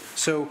weird.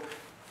 So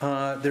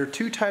there are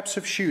 2 types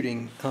of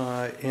shooting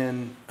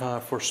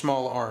for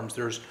small arms.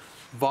 There's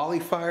volley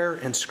fire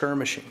and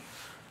skirmishing.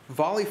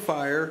 Volley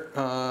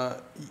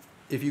fire,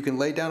 if you can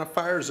lay down a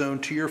fire zone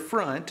to your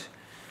front,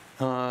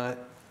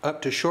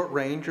 up to short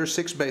range or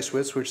 6 base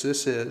widths, which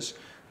this is,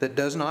 that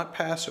does not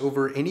pass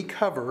over any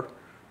cover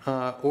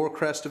or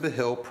crest of a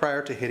hill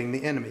prior to hitting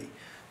the enemy.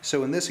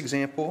 So in this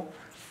example,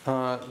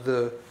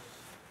 the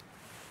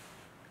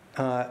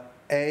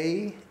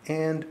A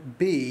and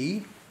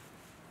B,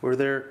 where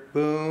they're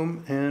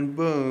boom and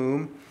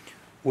boom,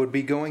 would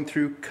be going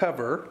through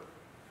cover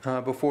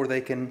before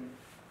they can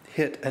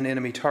hit an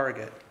enemy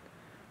target,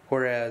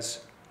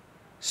 whereas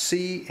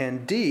C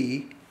and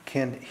D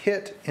can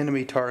hit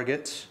enemy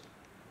targets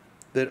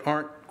that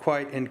aren't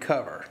quite in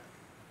cover.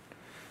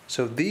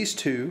 So these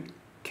 2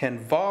 can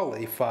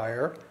volley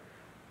fire,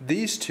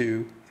 these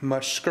 2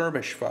 must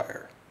skirmish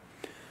fire.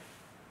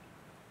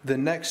 The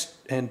next,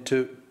 and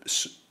to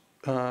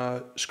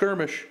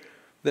skirmish,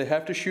 they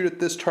have to shoot at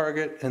this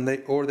target, and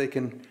or they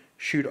can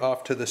shoot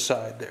off to the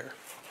side there.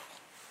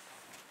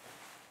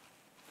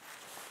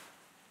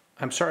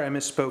 I'm sorry, I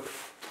misspoke.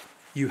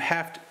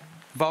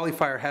 Volley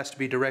fire has to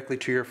be directly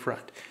to your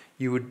front.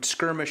 You would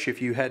skirmish if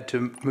you had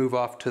to move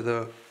off to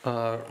the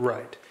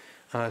right.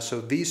 So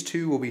these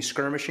 2 will be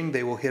skirmishing.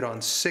 They will hit on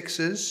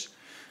 6s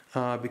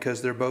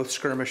because they're both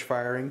skirmish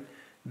firing.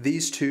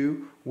 These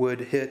 2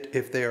 would hit,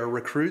 if they are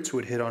recruits,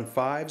 would hit on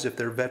 5s. If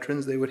they're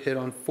veterans, they would hit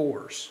on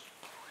 4s.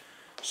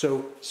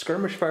 So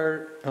skirmish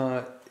fire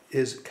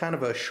is kind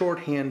of a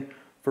shorthand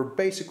for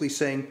basically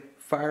saying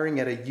firing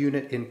at a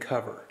unit in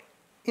cover.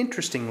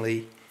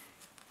 Interestingly,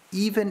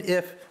 even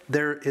if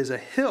there is a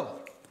hill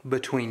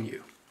between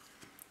you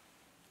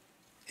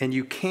and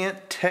you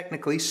can't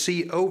technically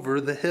see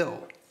over the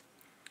hill,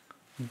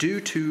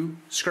 due to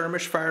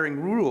skirmish firing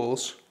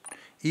rules,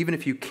 even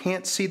if you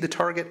can't see the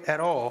target at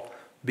all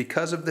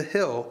because of the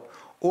hill,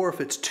 or if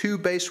it's 2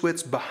 base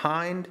widths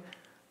behind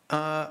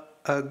a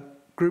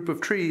group of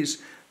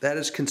trees, that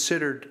is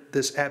considered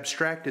this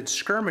abstracted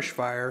skirmish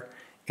fire,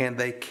 and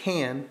they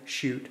can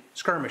shoot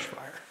skirmish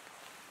fire.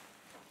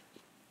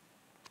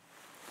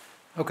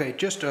 Okay,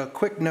 just a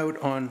quick note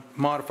on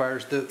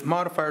modifiers. The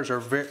modifiers are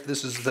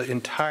this is the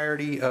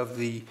entirety of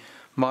the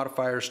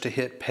modifiers to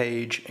hit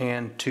page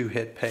and to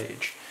hit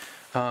page.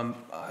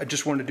 I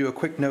just want to do a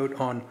quick note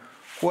on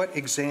what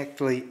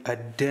exactly a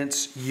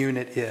dense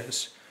unit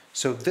is.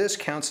 So this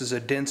counts as a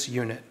dense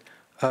unit.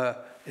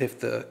 If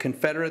the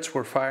Confederates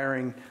were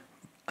firing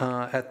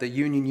at the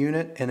Union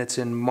unit and it's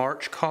in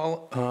march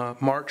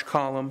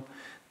column,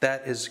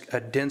 that is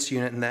a dense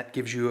unit, and that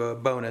gives you a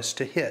bonus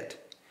to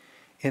hit.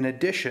 In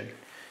addition,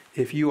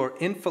 if you are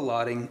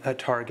enfilading a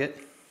target,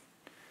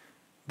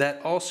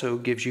 that also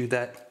gives you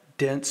that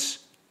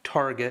dense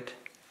target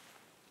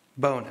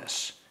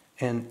bonus.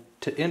 And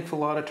to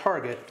enfilade a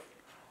target,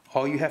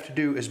 all you have to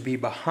do is be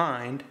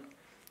behind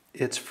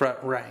its front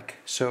rank.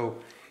 So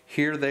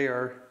here they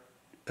are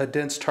a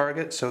dense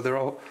target, so they're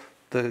all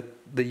the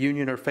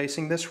Union are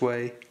facing this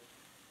way.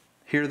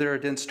 Here they're a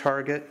dense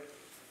target,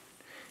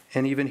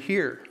 and even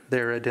here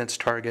they're a dense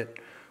target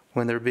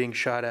when they're being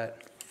shot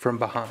at from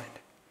behind.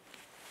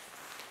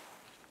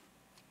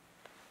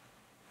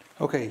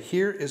 Okay,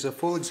 here is a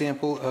full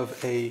example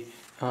of a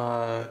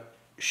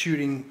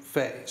shooting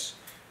phase.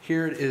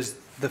 Here it is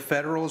the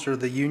Federals or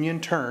the Union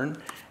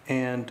turn,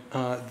 and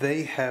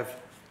they have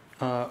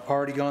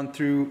already gone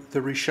through the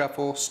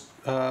reshuffle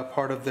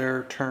part of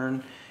their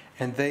turn,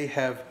 and they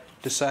have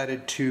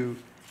decided to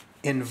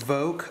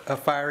invoke a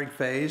firing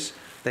phase.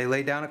 They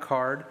lay down a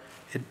card.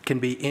 It can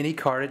be any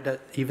card,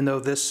 even though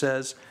this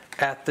says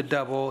at the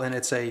double and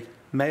it's a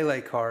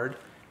melee card,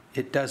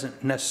 it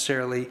doesn't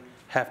necessarily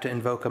have to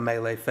invoke a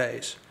melee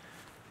phase.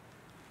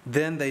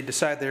 Then they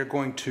decide they're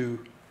going to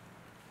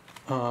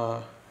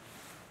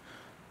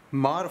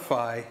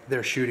modify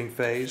their shooting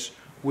phase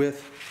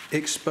with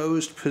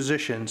exposed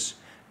positions.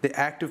 The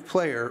active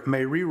player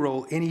may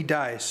re-roll any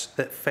dice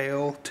that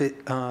fail to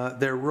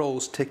their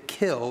rolls to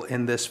kill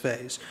in this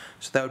phase.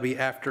 So that would be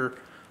after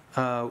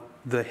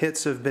the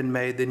hits have been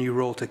made, then you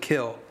roll to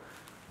kill.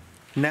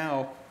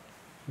 Now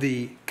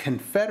the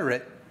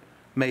Confederate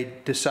may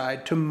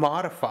decide to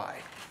modify,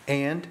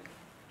 and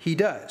he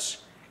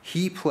does.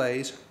 He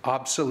plays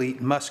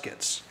obsolete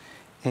muskets,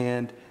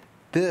 and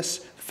this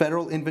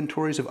federal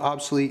inventories of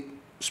obsolete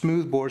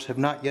smoothbores have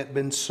not yet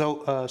been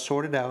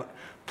sorted out.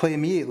 Play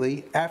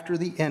immediately after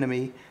the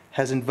enemy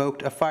has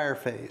invoked a fire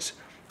phase.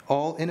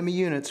 All enemy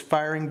units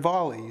firing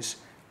volleys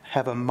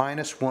have a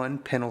 -1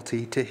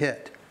 penalty to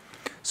hit.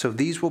 So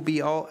these will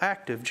be all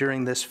active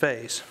during this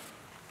phase.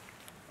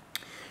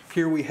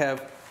 Here we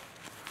have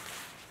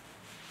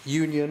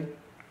Union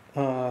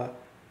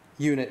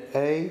Unit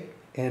A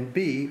and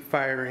B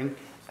firing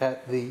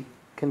at the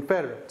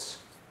Confederates.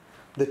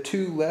 The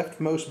two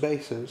leftmost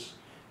bases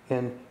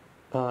in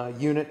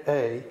Unit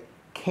A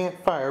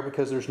can't fire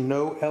because there's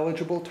no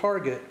eligible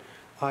target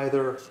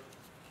either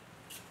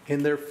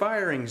in their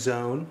firing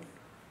zone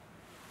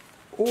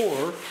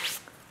or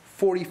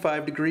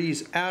 45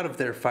 degrees out of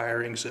their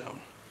firing zone.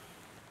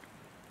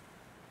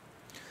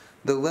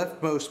 The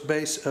leftmost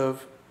base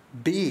of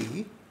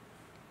B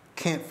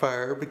can't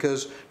fire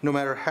because no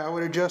matter how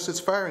it adjusts its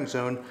firing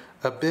zone,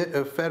 a bit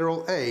of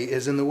Federal A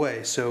is in the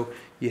way. So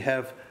you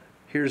have,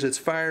 here's its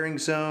firing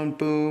zone,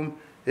 boom,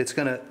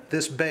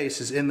 this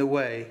base is in the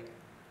way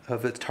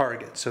of its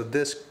target. So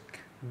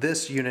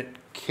this unit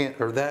can't,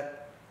 or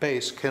that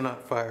base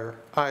cannot fire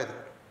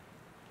either.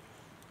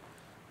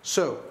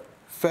 So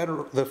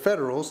the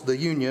Federals, the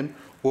Union,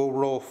 will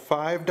roll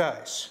 5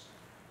 dice.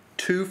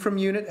 2 from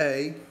Unit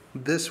A,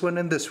 this one,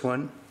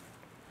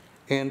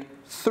 and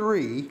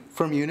 3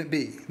 from Unit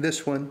B,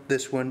 this one,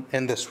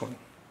 and this one.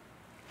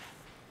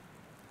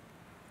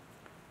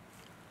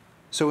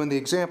 So in the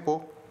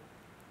example,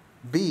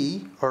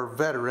 B are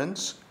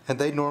veterans, and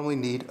they normally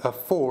need a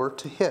 4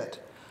 to hit,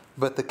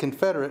 but the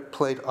Confederate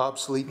played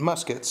obsolete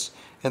muskets,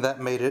 and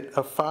that made it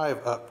a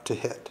 5 up to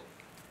hit.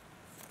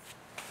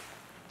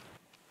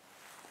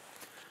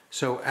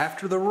 So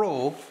after the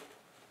roll,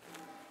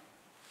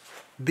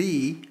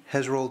 B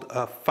has rolled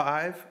a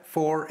 5,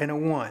 4, and a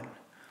 1.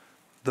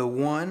 The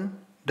 1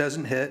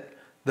 doesn't hit.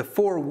 The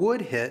 4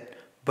 would hit,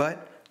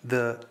 but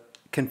the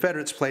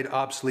Confederates played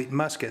obsolete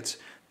muskets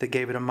that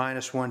gave it a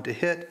 -1 to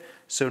hit.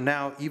 So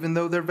now, even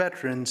though they're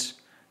veterans,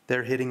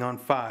 they're hitting on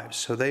 5s.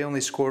 So they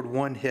only scored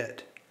 1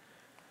 hit.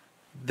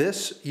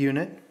 This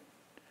unit,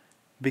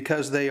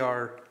 because they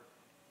are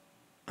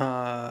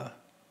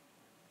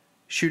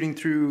shooting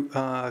through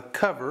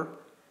cover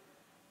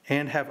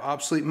and have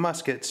obsolete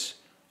muskets,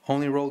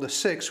 only rolled a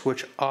 6,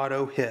 which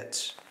auto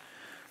hits.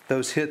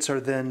 Those hits are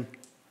then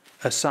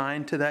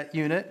assigned to that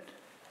unit,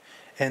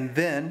 and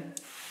then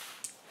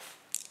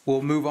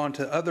we'll move on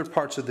to other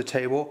parts of the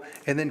table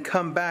and then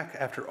come back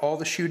after all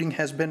the shooting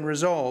has been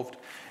resolved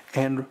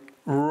and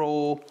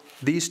roll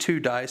these 2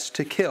 dice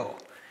to kill,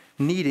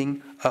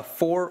 needing a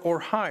 4 or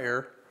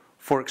higher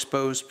for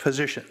exposed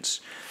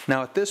positions.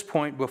 Now at this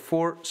point,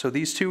 so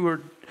these 2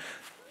 were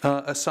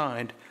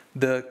assigned,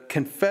 the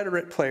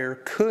Confederate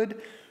player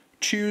could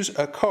choose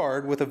a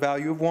card with a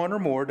value of 1 or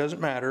more, doesn't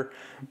matter,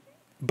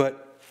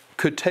 but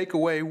could take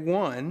away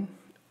one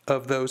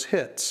of those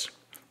hits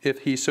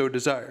if he so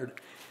desired.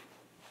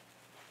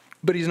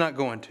 But he's not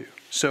going to.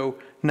 So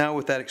now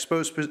with that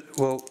exposed,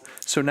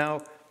 so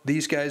now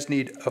these guys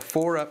need a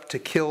 4-up to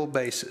kill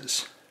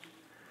bases,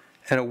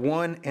 and a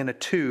 1 and a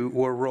 2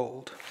 were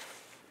rolled.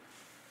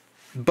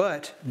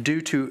 But due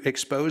to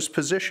exposed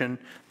position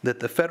that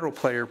the federal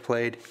player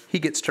played, he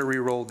gets to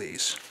re-roll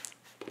these.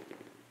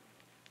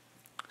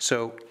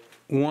 So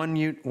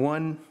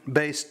one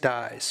base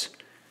dies,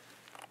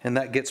 and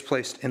that gets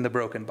placed in the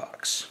broken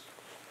box.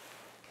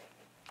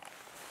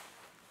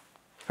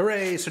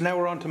 Hooray, so now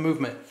we're on to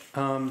movement.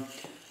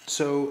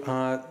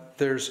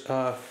 There's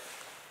a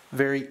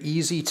very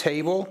easy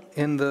table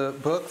in the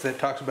book that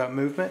talks about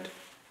movement.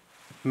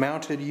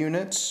 Mounted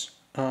units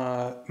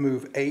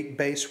move 8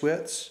 base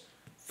widths.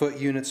 Foot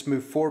units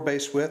move 4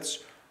 base widths.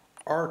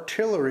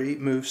 Artillery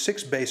moves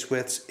 6 base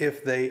widths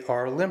if they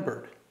are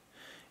limbered.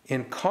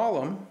 In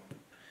column,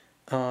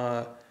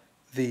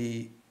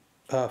 the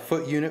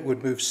foot unit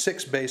would move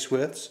 6 base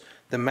widths.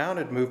 The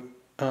mounted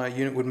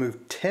unit would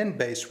move 10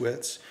 base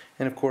widths.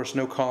 And of course,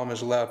 no column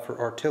is allowed for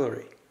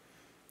artillery.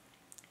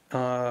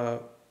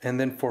 And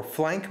then for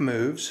flank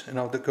moves, and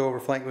I'll go over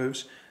flank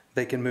moves,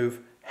 they can move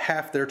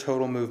half their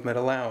total movement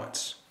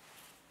allowance.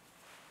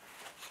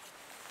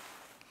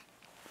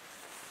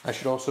 I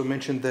should also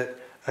mention that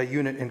a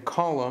unit in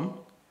column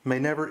may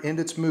never end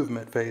its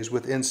movement phase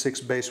within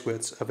 6 base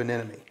widths of an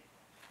enemy.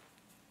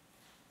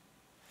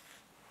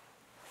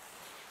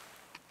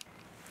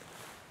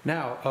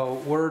 Now, a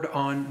word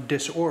on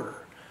disorder.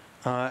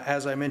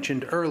 As I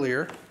mentioned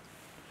earlier,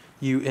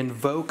 you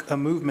invoke a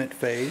movement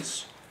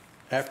phase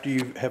after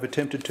you have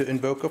attempted to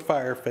invoke a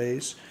fire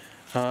phase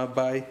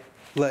by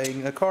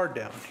laying a card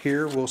down.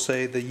 Here we'll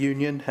say the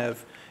Union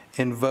have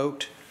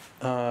invoked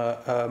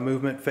a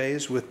movement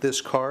phase with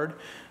this card.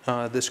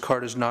 This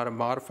card is not a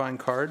modifying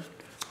card,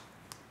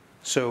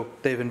 so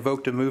they've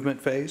invoked a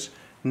movement phase.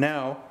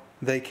 Now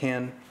they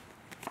can,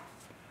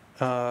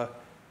 now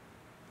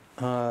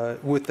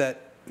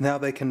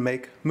they can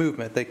make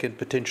movement. They can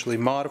potentially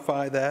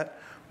modify that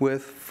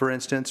with, for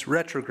instance,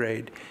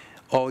 retrograde.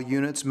 All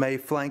units may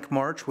flank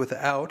march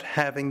without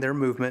having their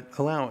movement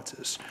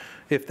allowances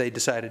if they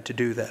decided to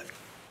do that.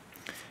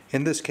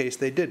 In this case,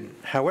 they didn't.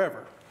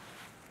 However,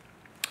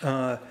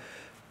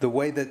 the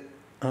way that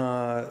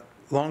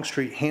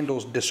Longstreet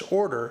handles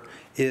disorder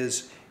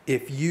is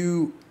if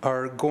you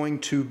are going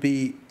to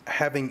be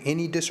having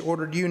any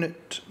disordered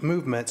unit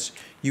movements,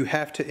 you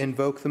have to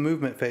invoke the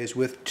movement phase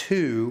with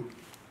 2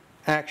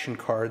 action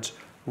cards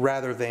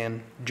rather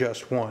than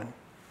just 1.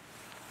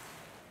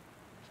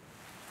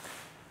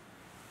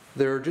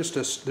 There's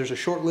a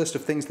short list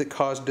of things that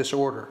cause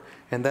disorder,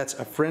 and that's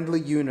a friendly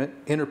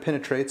unit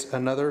interpenetrates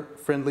another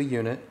friendly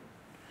unit,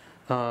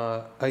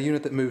 a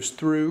unit that moves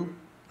through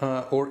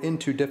or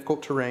into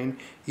difficult terrain,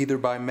 either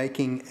by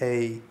making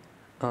a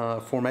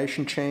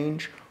formation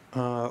change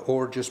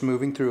or just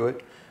moving through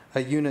it,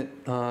 a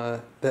unit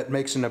that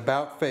makes an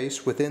about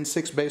face within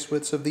 6 base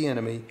widths of the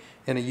enemy,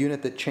 and a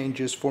unit that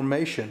changes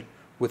formation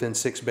within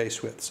 6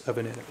 base widths of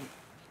an enemy.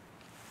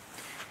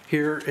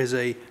 Here is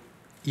a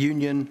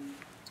Union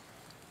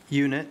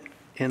unit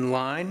in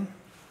line.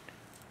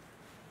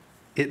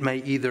 It may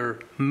either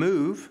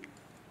move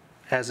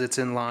as it's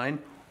in line,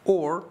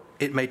 or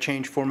it may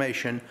change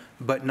formation,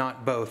 but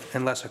not both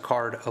unless a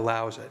card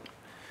allows it.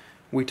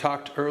 We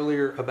talked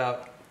earlier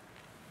about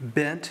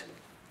bent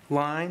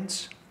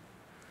lines,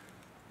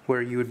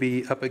 where you would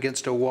be up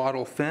against a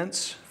wattle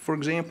fence, for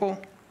example.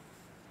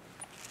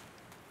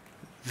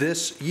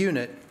 This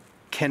unit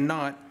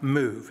cannot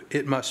move.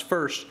 It must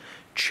first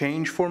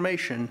change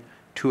formation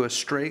to a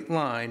straight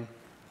line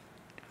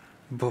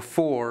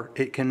before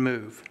it can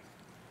move,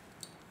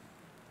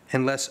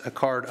 unless a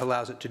card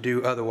allows it to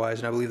do otherwise,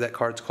 and I believe that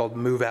card's called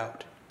move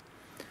out.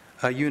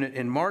 A unit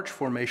in march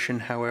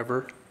formation,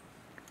 however,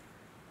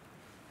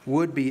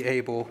 would be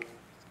able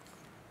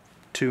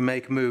to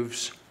make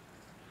moves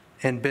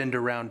and bend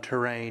around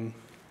terrain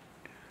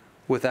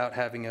without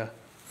having a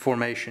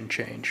formation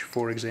change,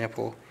 for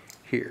example,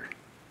 here.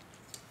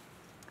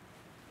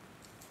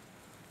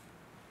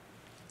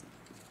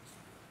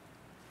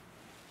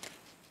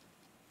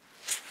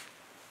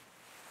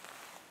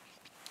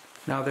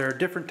 Now there are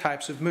different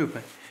types of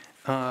movement.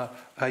 A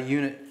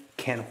unit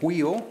can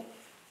wheel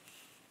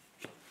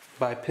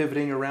by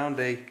pivoting around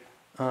a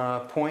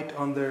point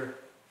on their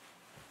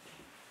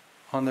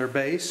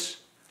base.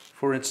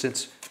 For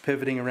instance,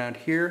 pivoting around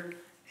here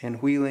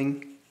and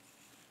wheeling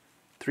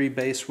 3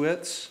 base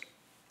widths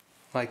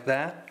like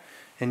that,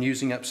 and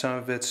using up some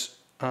of its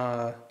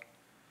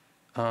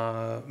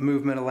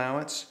movement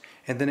allowance.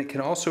 And then it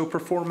can also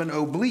perform an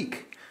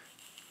oblique,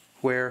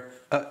 where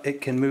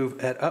it can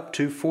move at up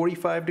to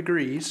 45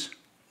 degrees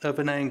of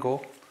an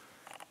angle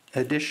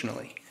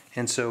additionally.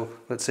 And so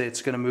let's say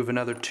it's going to move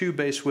another 2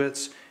 base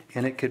widths,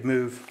 and it could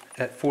move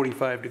at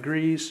 45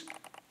 degrees,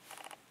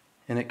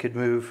 and it could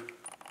move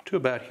to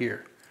about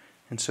here.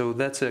 And so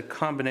that's a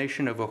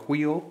combination of a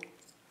wheel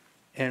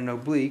and an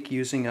oblique,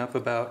 using up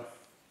about,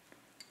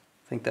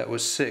 I think that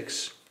was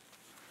 6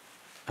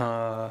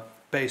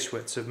 base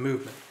widths of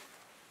movement.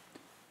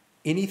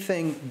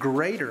 Anything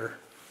greater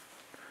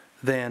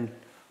than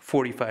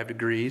 45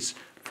 degrees,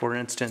 for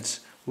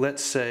instance,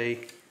 let's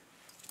say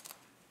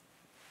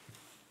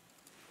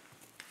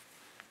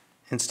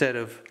instead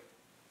of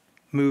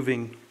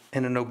moving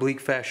in an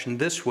oblique fashion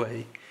this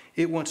way,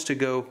 it wants to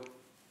go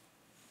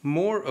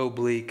more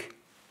oblique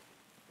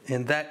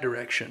in that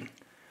direction.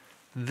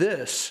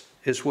 This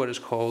is what is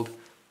called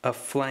a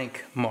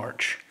flank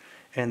march,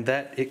 and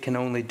that it can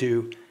only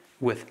do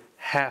with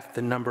half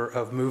the number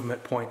of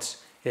movement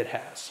points it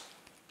has.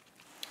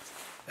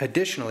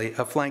 Additionally,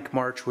 a flank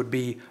march would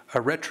be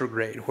a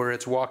retrograde, where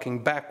it's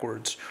walking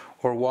backwards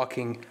or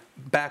walking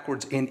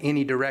backwards in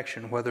any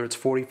direction, whether it's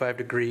 45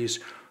 degrees,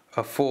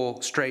 a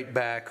full straight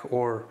back,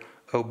 or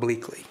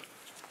obliquely.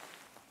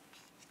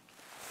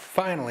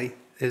 Finally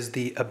is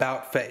the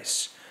about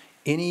face.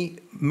 Any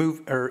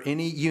move or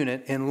any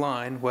unit in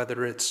line,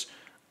 whether it's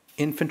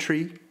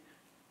infantry,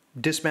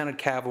 dismounted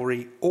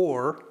cavalry,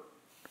 or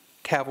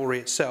cavalry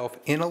itself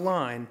in a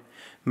line,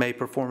 may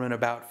perform an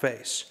about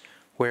face,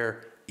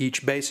 where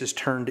each base is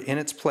turned in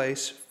its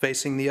place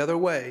facing the other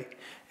way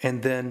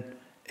and then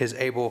is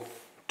able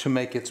to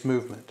make its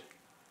movement.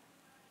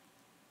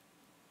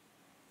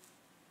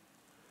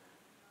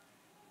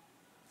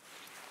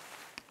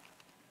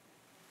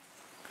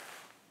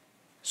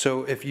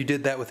 So if you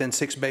did that within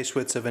 6 base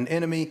widths of an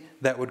enemy,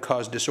 that would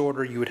cause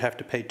disorder. You would have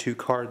to pay 2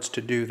 cards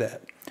to do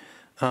that.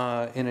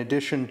 In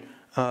addition,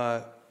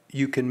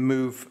 you can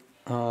move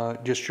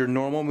just your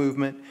normal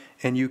movement,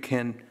 and you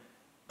can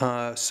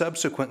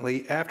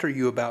subsequently, after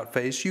you about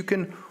face, you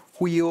can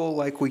wheel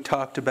like we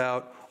talked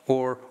about,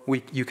 or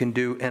you can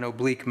do an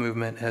oblique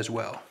movement as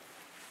well.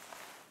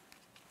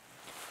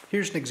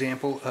 Here's an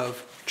example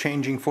of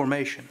changing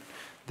formation.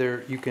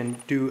 There you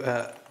can do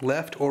a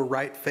left or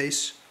right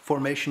face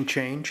formation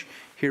change.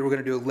 Here we're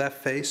going to do a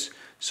left face,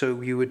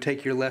 so you would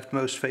take your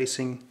leftmost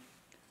facing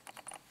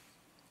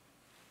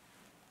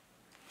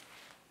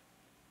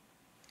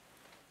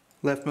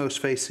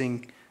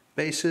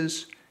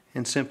bases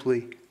and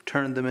simply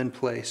turn them in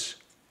place,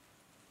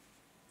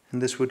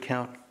 and this would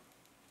count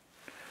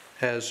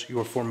as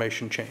your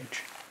formation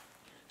change.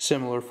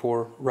 Similar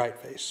for right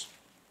face.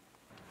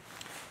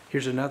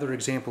 Here's another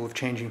example of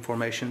changing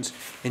formations,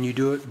 and you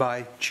do it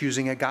by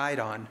choosing a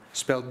guidon,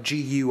 spelled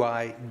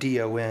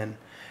G-U-I-D-O-N.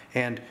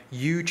 And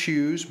you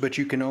choose, but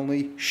you can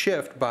only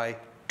shift by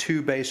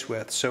 2 base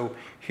widths. So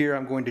here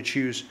I'm going to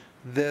choose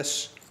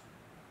this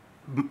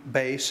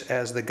base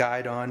as the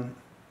guidon,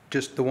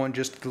 just the one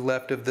just to the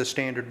left of the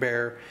standard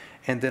bearer,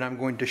 and then I'm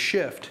going to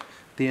shift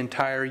the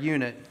entire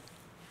unit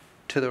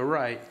to the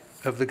right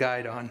of the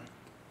guidon.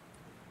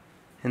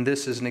 And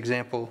this is an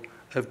example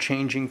of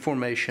changing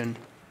formation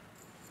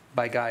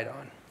by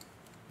guidon.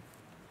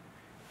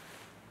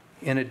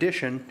 In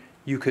addition,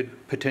 you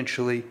could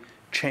potentially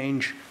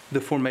change the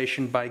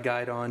formation by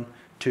guidon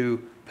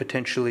to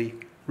potentially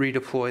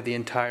redeploy the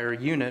entire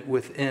unit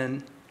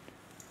within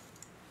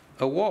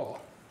a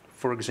wall,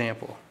 for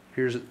example.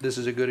 This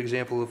is a good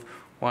example of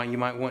why you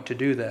might want to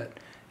do that,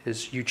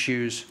 is you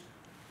choose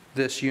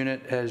this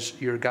unit as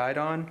your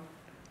guidon,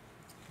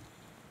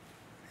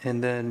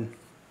 and then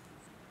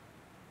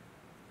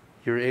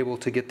you're able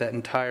to get that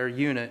entire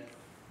unit,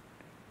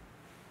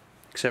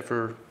 except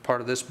for part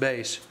of this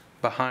base,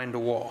 behind a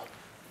wall.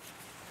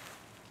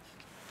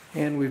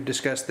 And we've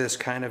discussed this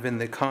kind of in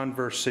the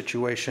converse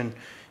situation.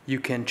 You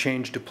can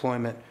change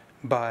deployment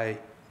by,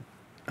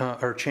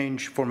 or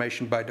change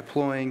formation by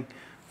deploying,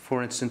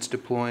 for instance,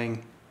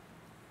 deploying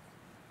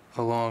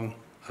along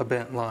a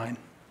bent line,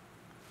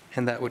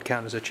 and that would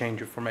count as a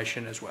change of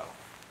formation as well.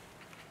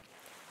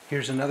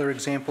 Here's another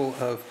example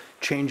of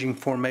changing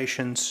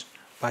formations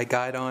by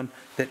guidon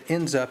that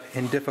ends up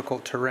in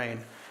difficult terrain.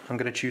 I'm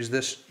going to choose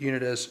this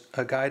unit as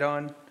a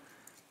guidon,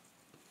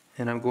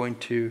 and I'm going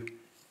to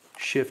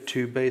shift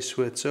 2 base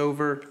widths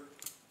over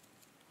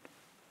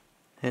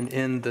and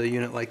end the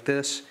unit like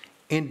this,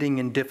 ending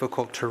in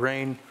difficult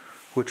terrain,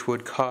 which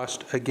would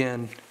cost,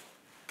 again,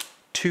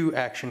 2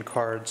 action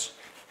cards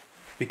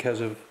because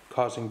of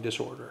causing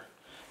disorder.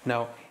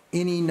 Now,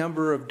 any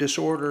number of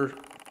disorder,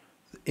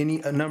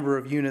 a number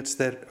of units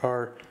that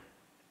are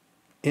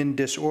in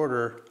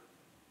disorder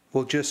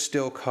will just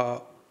still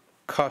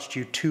cost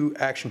you 2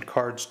 action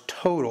cards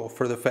total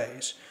for the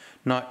phase,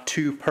 not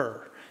 2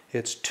 per.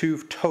 It's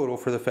 2 total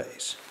for the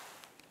phase.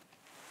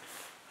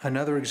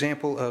 Another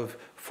example of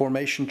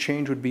formation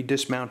change would be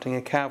dismounting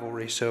a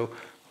cavalry. So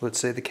let's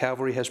say the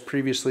cavalry has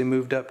previously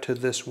moved up to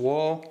this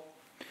wall,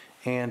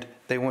 and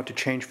they want to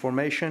change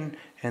formation,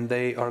 and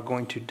they are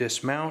going to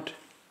dismount,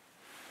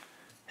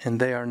 and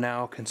they are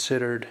now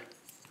considered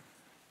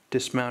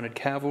dismounted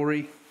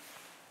cavalry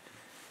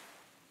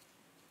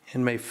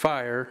and may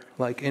fire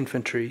like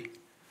infantry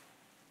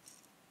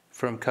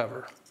from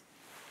cover.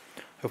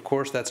 Of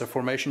course, that's a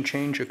formation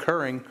change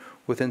occurring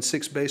within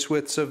 6 base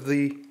widths of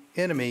the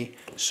enemy,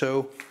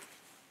 so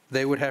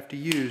they would have to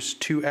use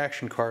 2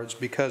 action cards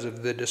because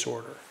of the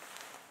disorder.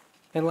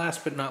 And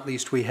last but not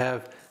least, we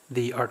have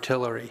the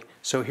artillery.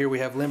 So here we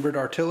have limbered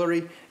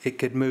artillery. It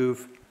could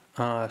move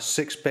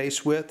 6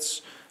 base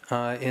widths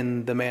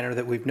in the manner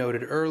that we've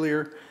noted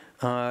earlier.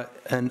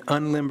 An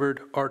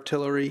unlimbered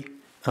artillery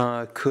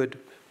could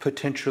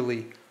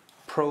potentially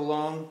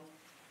prolong,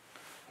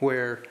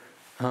 where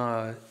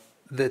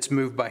that's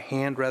moved by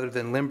hand rather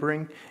than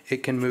limbering.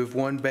 It can move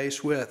 1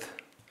 base width.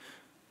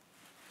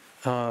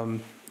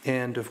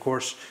 And of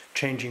course,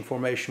 changing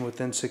formation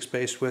within 6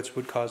 base widths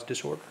would cause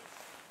disorder.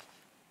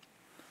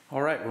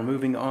 All right, we're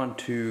moving on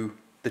to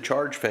the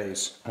charge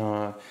phase.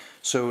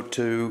 So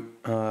to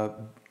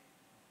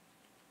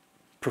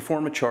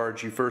perform a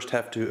charge, you first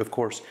have to, of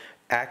course,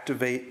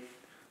 activate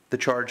the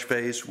charge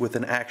phase with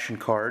an action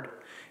card,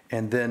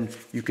 and then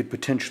you could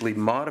potentially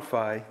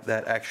modify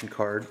that action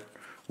card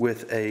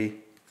with a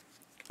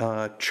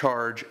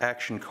charge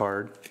action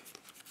card.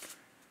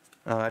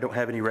 I don't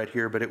have any right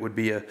here, but it would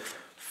be a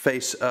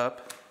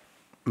face-up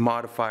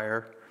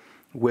modifier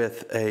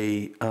with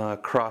a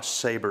cross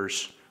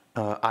sabers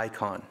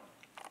icon.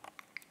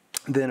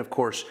 Then, of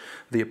course,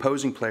 the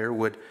opposing player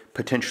would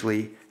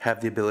potentially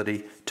have the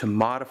ability to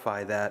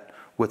modify that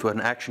with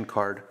an action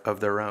card of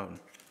their own.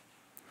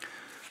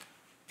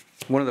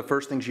 One of the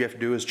first things you have to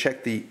do is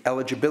check the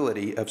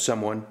eligibility of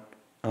someone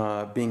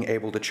being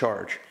able to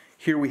charge.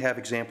 Here we have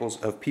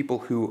examples of people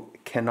who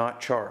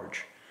cannot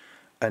charge.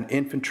 An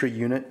infantry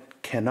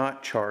unit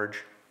cannot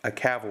charge a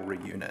cavalry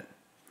unit.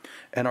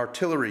 An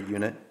artillery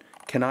unit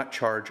cannot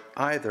charge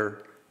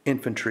either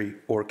infantry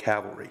or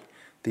cavalry.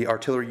 The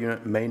artillery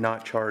unit may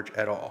not charge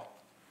at all.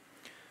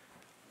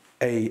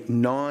 A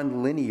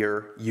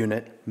non-linear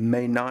unit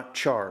may not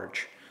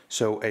charge,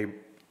 so a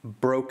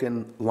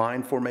broken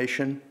line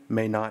formation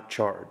may not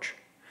charge.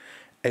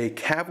 A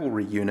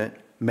cavalry unit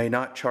may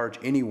not charge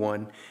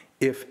anyone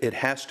if it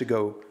has to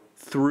go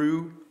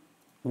through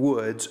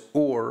woods,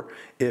 or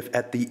if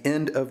at the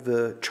end of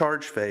the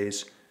charge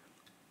phase,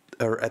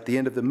 or at the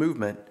end of the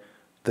movement,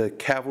 the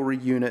cavalry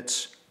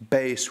unit's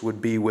base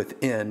would be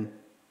within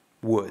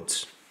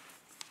woods.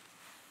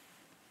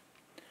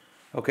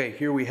 Okay,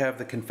 here we have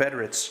the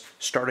Confederates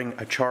starting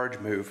a charge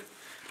move.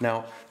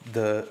 Now,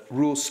 the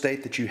rules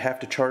state that you have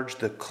to charge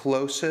the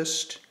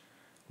closest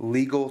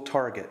legal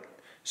target.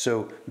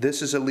 So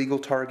this is a legal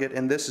target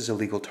and this is a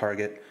legal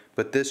target,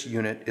 but this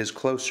unit is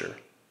closer.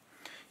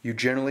 You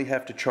generally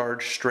have to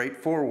charge straight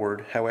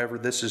forward. However,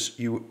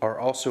 you are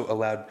also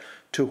allowed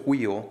to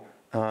wheel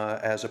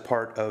as a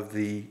part of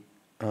the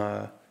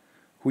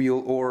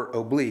wheel, or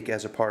oblique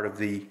as a part of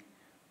the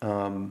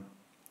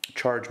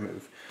charge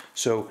move.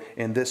 So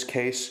in this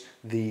case,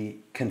 the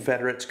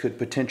Confederates could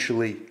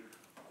potentially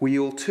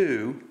wheel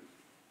to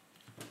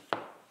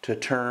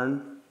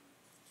turn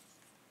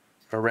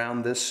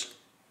around this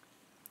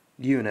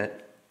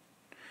unit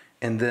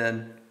and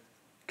then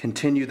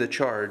continue the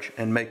charge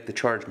and make the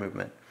charge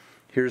movement.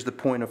 Here's the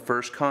point of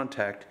first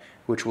contact,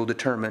 which will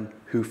determine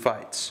who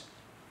fights.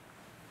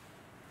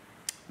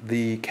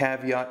 The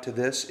caveat to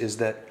this is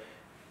that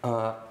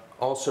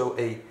also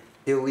a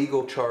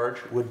illegal charge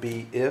would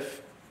be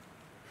if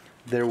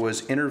there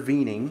was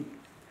intervening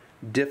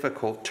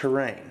difficult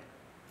terrain.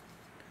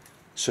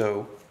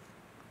 So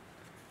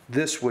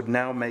this would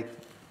now make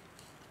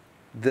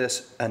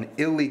this an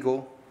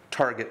illegal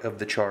target of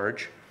the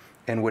charge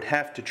and would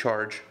have to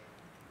charge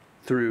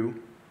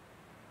through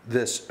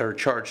this, or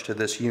charge to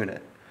this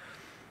unit.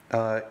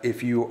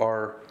 If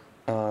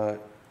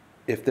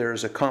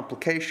there's a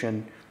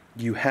complication,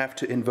 you have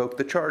to invoke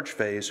the charge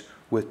phase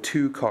with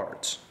 2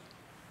 cards.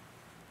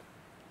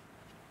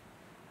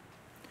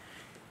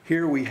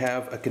 Here we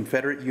have a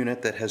Confederate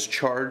unit that has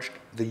charged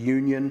the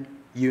Union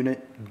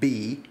Unit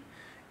B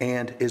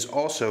and is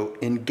also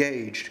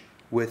engaged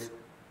with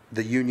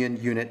the Union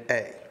Unit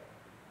A.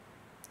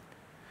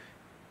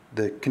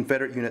 The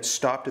Confederate unit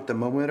stopped at the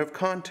moment of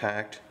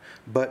contact,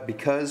 but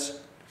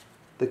because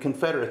the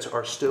Confederates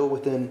are still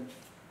within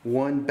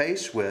 1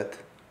 base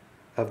width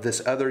of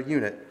this other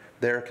unit,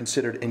 they are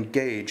considered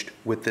engaged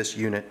with this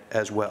unit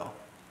as well.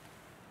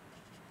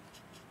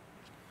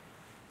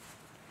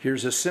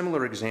 Here's a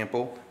similar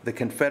example. The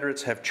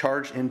Confederates have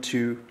charged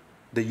into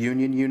the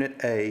Union Unit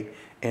A,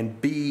 and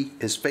B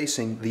is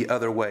facing the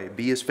other way.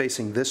 B is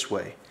facing this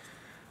way.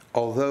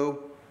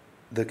 Although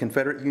the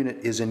Confederate unit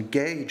is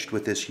engaged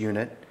with this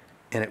unit,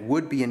 and it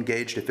would be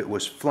engaged if it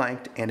was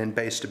flanked and in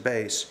base to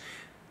base,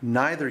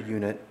 neither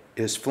unit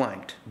is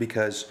flanked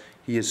because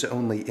he is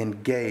only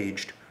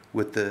engaged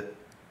with the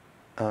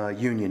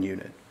Union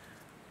unit.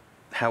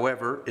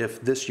 However,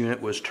 if this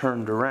unit was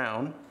turned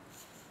around,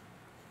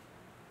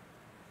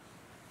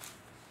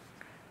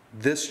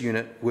 this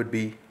unit would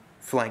be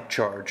flank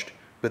charged,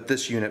 but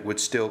this unit would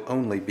still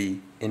only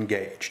be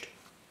engaged.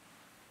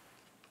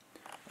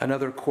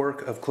 Another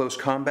quirk of close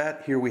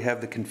combat, here we have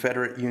the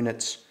Confederate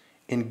units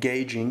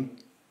engaging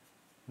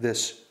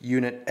this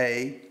Unit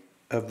A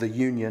of the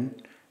Union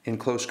in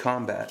close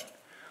combat.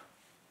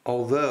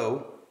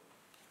 Although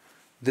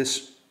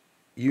this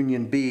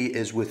Union B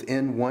is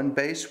within 1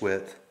 base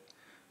width,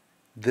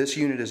 this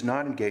unit is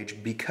not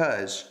engaged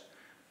because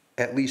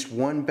at least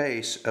 1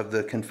 base of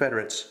the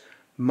Confederates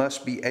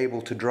must be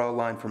able to draw a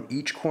line from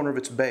each corner of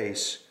its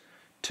base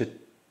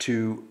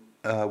to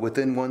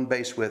within one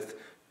base width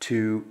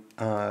to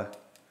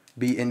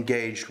be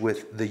engaged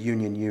with the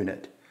Union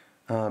unit.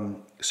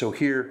 So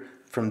here,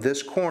 from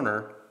this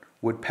corner,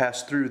 would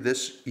pass through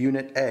this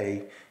unit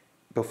A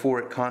before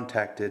it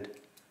contacted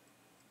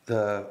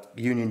the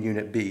Union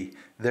unit B.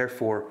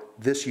 Therefore,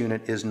 this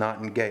unit is not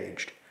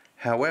engaged.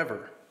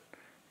 However,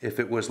 if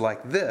it was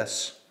like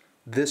this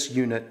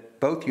unit,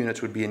 both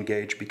units would be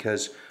engaged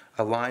because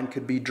a line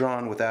could be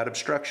drawn without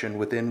obstruction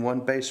within one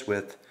base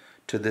width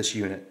to this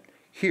unit.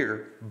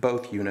 Here,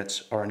 both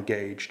units are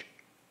engaged.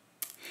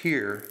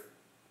 Here,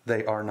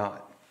 they are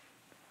not.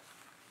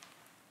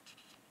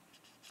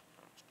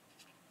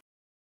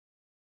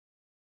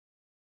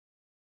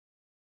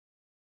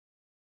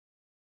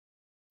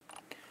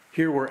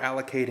 Here we're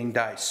allocating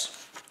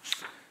dice.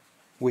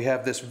 We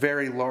have this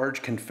very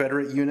large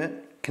Confederate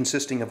unit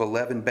consisting of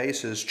 11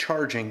 bases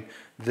charging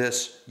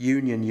this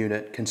Union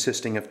unit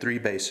consisting of 3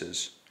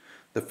 bases.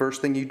 The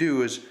first thing you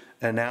do is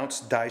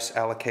announce dice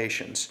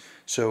allocations.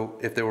 So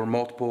if there were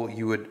multiple,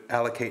 you would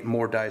allocate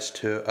more dice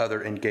to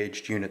other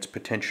engaged units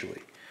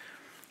potentially.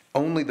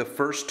 Only the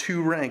first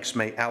 2 ranks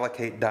may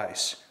allocate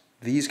dice.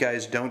 These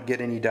guys don't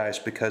get any dice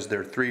because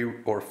they're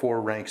 3 or 4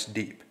 ranks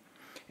deep.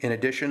 In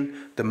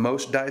addition, the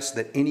most dice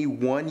that any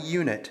one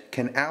unit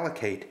can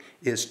allocate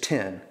is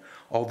 10.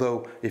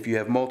 Although if you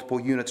have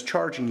multiple units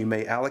charging, you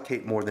may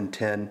allocate more than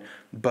 10,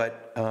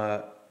 but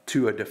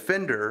to a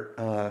defender,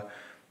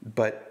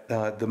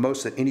 the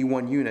most that any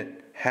one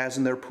unit has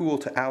in their pool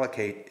to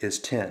allocate is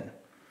 10.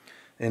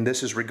 And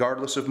this is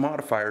regardless of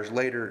modifiers.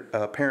 Later,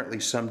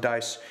 apparently some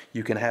dice,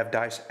 you can have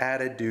dice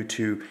added due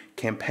to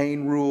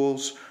campaign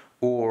rules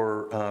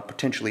or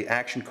potentially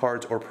action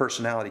cards or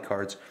personality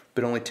cards,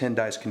 but only 10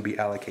 dice can be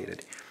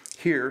allocated.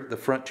 Here, the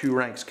front 2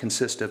 ranks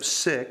consist of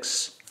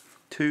 6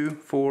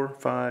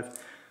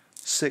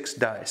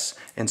 dice.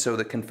 And so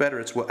the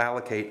Confederates will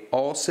allocate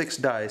all 6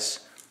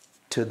 dice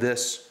to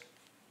this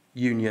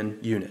Union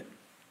unit.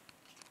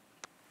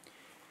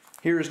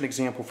 Here is an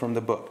example from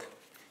the book.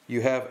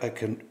 You have a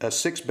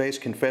 6-base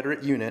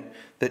Confederate unit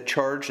that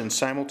charged and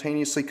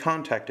simultaneously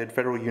contacted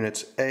Federal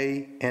units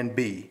A and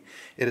B.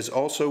 It is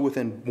also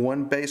within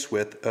one base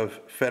width of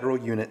Federal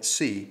unit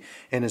C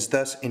and is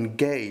thus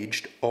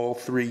engaged all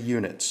 3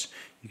 units.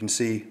 You can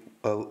see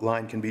a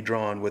line can be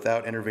drawn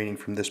without intervening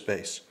from this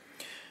base.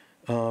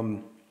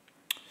 The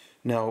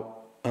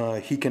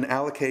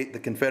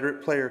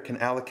Confederate player can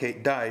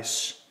allocate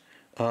dice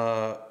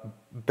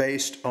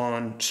based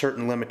on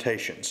certain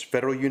limitations.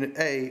 Federal unit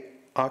A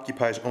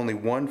occupies only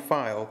 1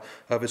 file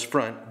of his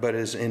front, but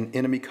is in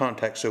enemy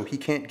contact, so he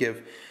can't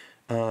give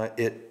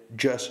it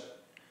just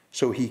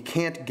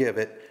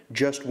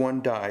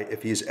 1 die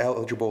if he is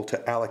eligible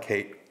to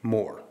allocate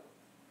more.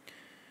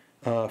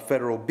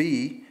 Federal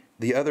B,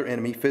 the other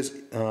enemy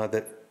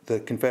that the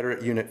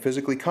Confederate unit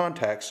physically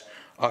contacts,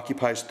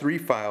 occupies 3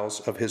 files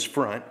of his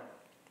front,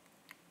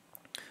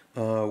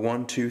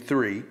 1, 2,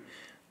 3.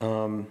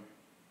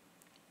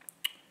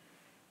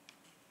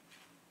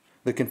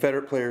 The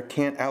Confederate player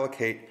can't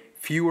allocate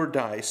fewer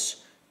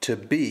dice to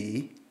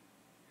B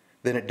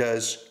than it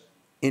does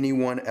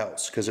anyone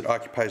else because it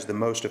occupies the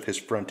most of his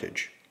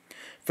frontage.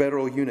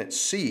 Federal unit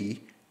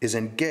C is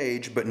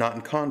engaged but not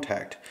in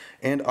contact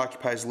and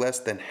occupies less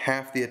than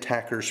half the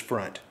attacker's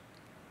front,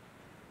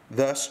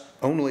 thus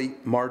only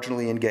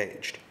marginally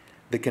engaged.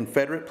 The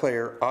Confederate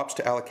player opts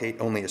to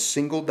allocate only a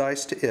single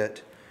dice to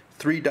it,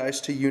 3 dice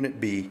to unit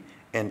B,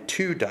 and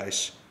 2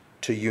 dice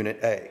to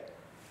unit A.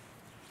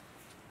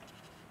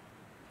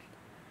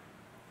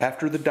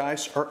 After the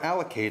dice are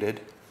allocated,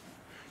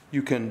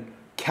 you can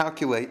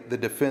calculate the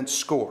defense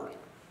score.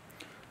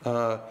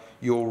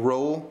 You'll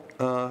roll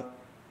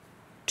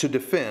to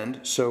defend,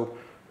 so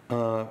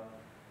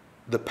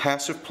the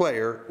passive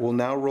player will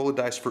now roll a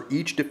dice for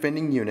each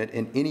defending unit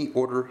in any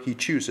order he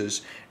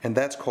chooses, and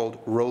that's called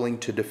rolling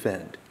to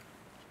defend.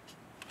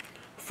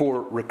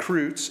 For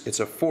recruits, it's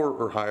a 4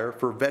 or higher.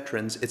 For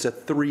veterans, it's a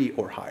 3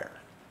 or higher.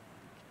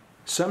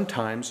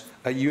 Sometimes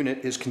a unit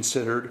is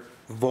considered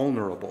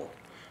vulnerable.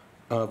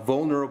 A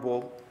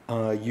vulnerable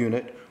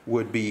unit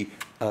would be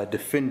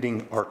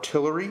defending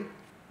artillery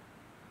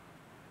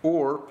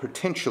or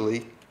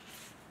potentially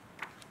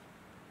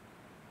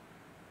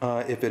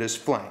if it is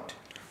flanked.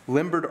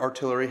 Limbered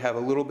artillery have a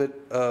little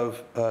bit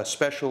of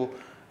special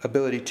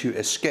ability to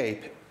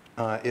escape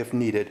if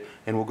needed,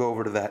 and we'll go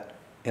over to that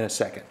in a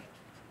second.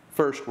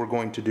 First, we're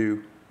going to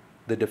do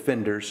the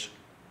defender's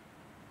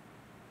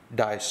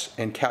dice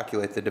and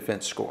calculate the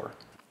defense score.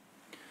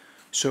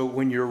 So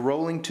when you're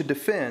rolling to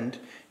defend,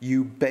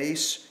 you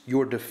base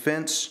your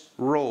defense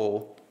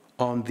roll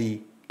on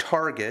the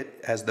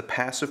target. As the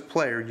passive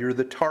player, you're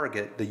the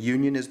target. The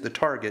Union is the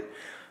target.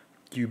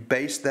 You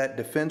base that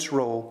defense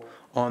roll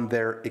on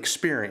their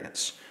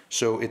experience.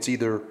 So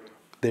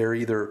they're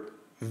either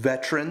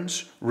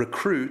veterans,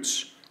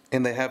 recruits,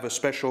 and they have a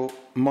special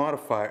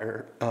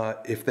modifier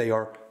if they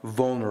are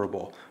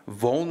vulnerable.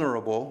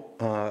 Vulnerable,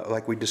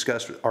 like we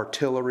discussed with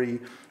artillery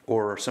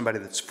or somebody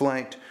that's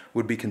flanked,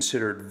 would be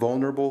considered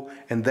vulnerable,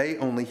 and they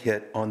only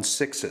hit on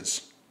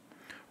 6s.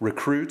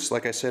 Recruits,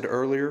 like I said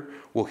earlier,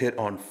 will hit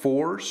on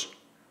 4s.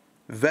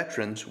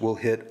 Veterans will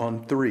hit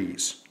on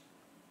 3s.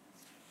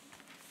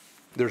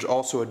 There's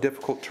also a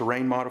difficult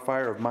terrain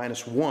modifier of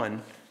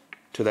 -1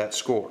 to that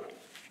score.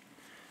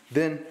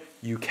 Then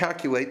you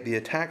calculate the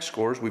attack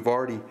scores. We've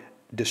already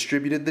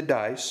distributed the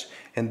dice,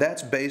 and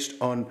that's based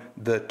on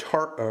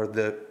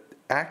the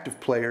active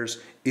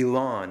player's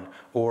elan,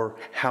 or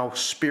how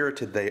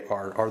spirited they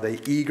are. Are they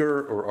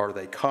eager or are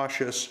they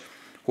cautious?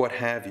 What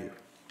have you.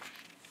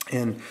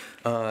 And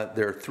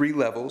there are 3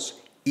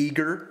 levels: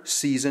 eager,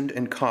 seasoned,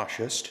 and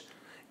cautious.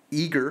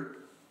 Eager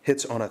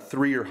hits on a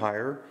 3 or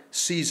higher.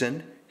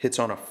 Seasoned hits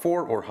on a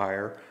 4 or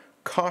higher.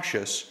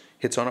 Cautious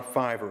hits on a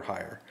 5 or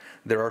higher.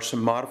 There are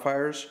some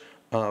modifiers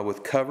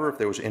with cover if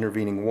there was an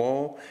intervening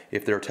wall,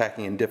 if they're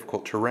attacking in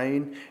difficult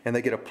terrain, and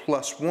they get a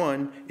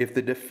 +1 if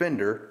the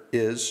defender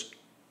is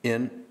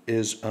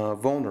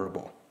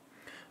vulnerable.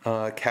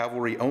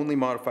 Cavalry only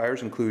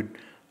modifiers include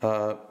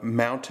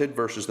mounted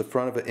versus the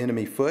front of an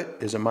enemy foot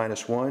is a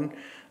 -1,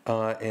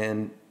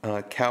 and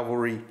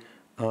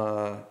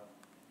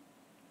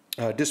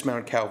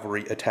dismounted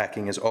cavalry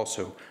attacking is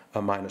also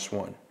a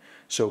 -1.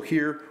 So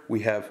here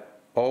we have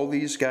all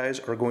these guys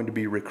are going to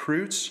be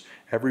recruits.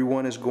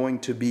 Everyone is going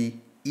to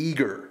be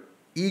eager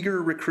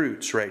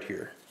recruits right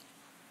here.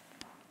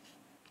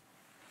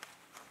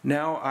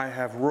 Now I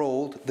have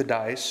rolled the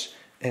dice,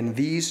 and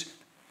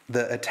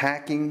the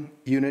attacking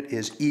unit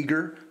is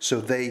eager, so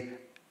they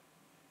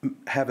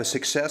have a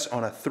success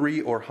on a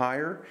 3 or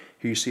higher.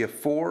 Here you see a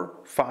 4,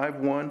 5,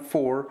 1,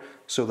 4.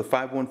 So the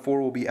 5, 1,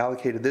 4 will be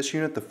allocated to this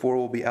unit, the 4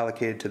 will be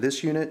allocated to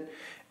this unit,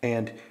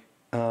 and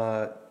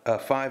a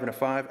 5 and a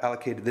 5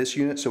 allocated to this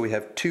unit. So we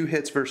have 2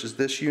 hits versus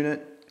this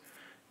unit,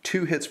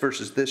 2 hits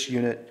versus this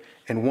unit,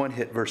 and 1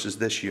 hit versus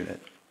this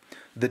unit.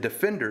 The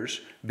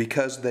defenders,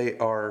 because they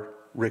are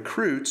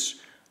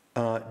recruits,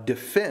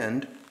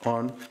 defend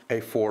on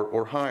a 4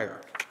 or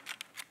higher.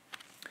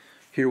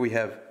 Here we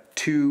have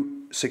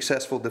 2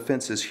 successful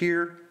defenses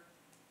here,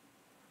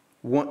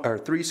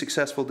 3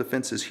 successful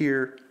defenses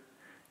here,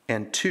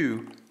 and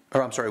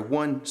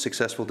 1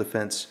 successful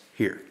defense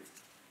here.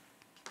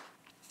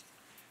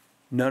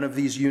 None of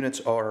these units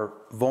are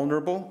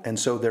vulnerable, and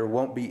so there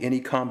won't be any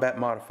combat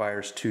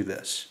modifiers to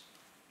this.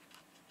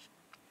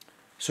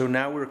 So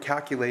now we're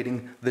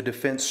calculating the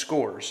defense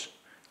scores,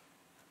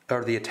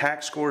 or the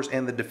attack scores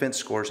and the defense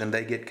scores, and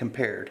they get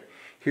compared.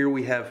 Here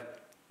we have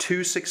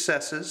 2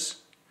 successes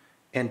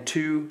and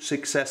 2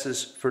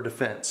 successes for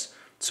defense.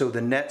 So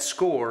the net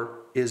score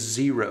is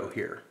 0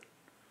 here.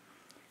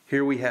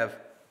 Here we have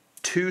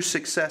 2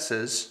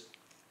 successes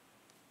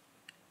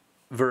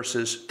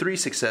versus 3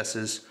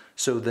 successes,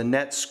 so the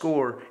net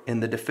score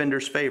in the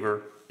defender's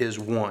favor is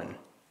 1.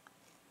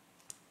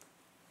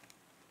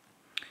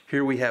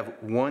 Here we have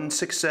 1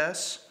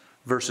 success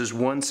versus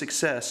 1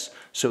 success,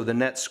 so the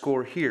net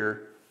score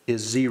here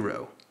is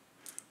 0.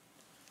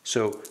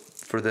 So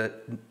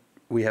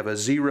we have a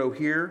 0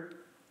 here,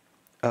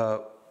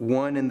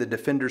 1 in the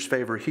defender's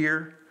favor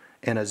here,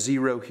 and a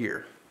 0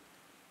 here.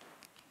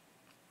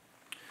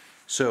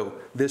 So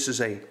this is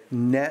a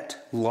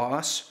net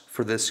loss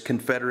for this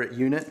Confederate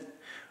unit,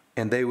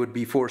 and they would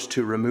be forced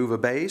to remove a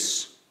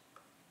base,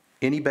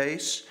 any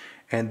base,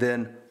 and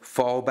then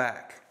fall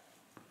back.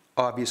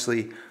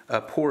 Obviously,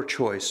 a poor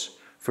choice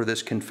for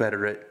this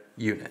Confederate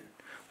unit.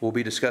 We'll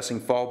be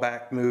discussing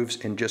fallback moves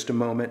in just a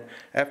moment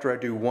after I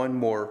do one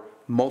more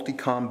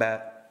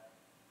multi-combat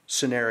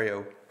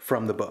scenario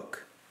from the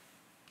book.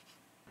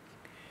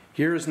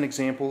 Here is an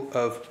example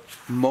of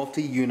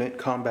multi-unit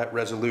combat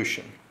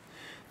resolution.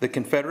 The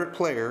Confederate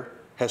player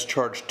has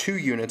charged 2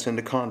 units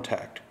into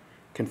contact,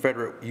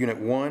 Confederate Unit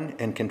 1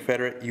 and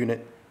Confederate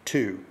Unit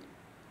 2.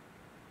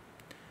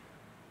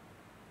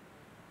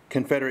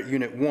 Confederate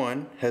Unit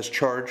 1 has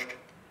charged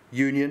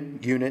Union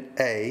Unit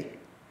A,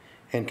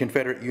 and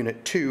Confederate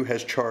Unit 2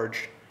 has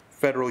charged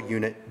Federal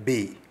Unit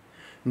B.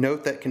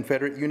 Note that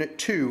Confederate Unit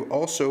 2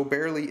 also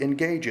barely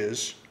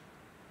engages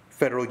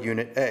Federal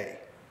Unit A.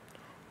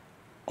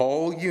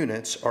 All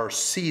units are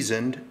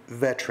seasoned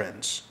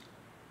veterans.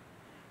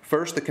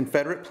 First, the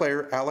Confederate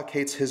player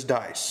allocates his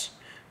dice.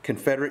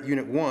 Confederate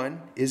Unit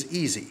 1 is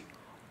easy.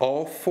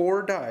 All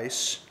 4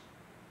 dice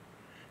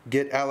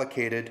get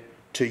allocated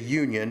to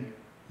Union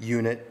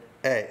Unit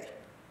A.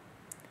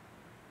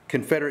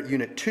 Confederate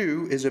Unit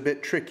 2 is a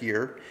bit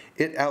trickier.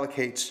 It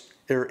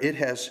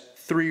has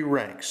 3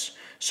 ranks,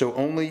 so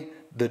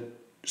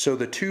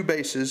the 2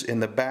 bases in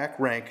the back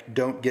rank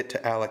don't get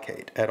to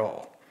allocate at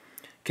all.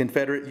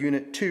 Confederate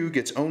Unit 2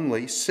 gets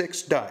only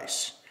 6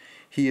 dice.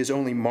 He is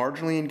only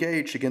marginally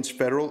engaged against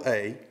Federal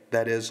A,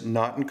 that is,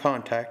 not in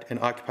contact, and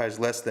occupies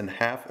less than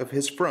half of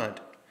his front,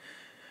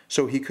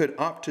 so he could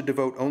opt to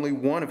devote only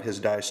 1 of his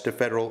dice to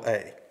Federal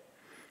A.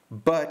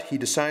 But he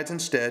decides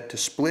instead to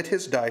split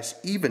his dice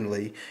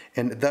evenly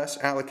and thus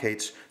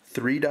allocates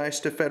 3 dice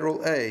to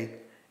Federal A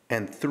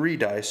and 3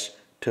 dice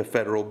to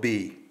Federal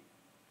B.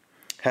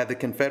 Had the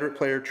Confederate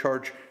player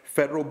charge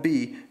Federal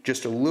B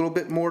just a little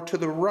bit more to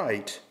the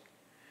right,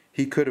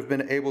 he could have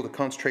been able to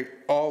concentrate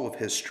all of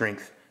his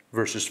strength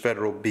versus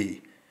Federal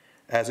B,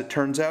 As it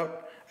turns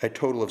out, a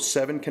total of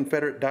 7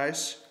 Confederate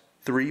dice,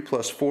 3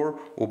 plus 4,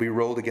 will be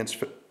rolled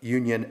against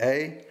Union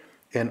A,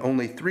 and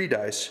only 3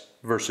 dice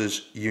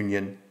versus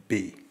Union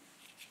B.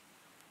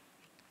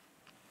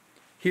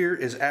 Here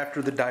is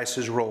after the dice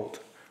is rolled.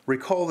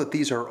 Recall that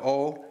these are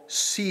all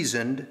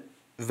seasoned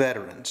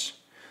veterans.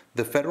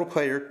 The Federal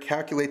player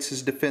calculates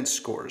his defense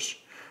scores.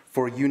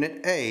 For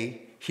Unit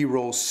A, he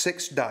rolls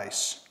 6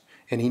 dice,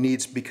 and he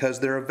needs, because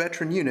they're a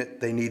veteran unit,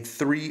 they need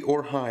 3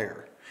 or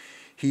higher.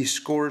 His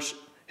scores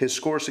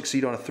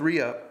succeed on a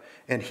 3-up,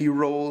 and he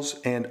rolls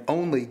and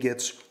only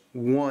gets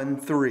 1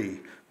 3.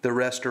 The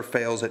rest are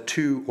fails at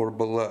 2 or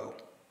below.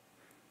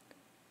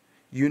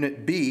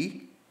 Unit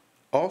B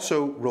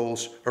also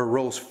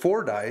rolls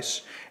 4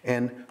 dice,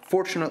 and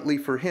fortunately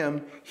for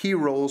him, he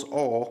rolls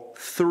all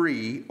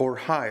 3 or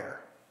higher.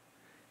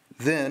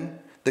 Then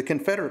the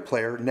Confederate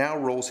player now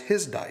rolls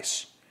his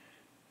dice.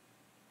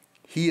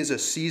 He is a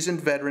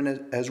seasoned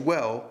veteran as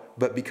well,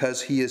 but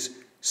because he is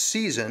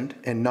seasoned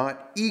and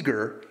not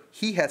eager,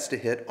 he has to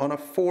hit on a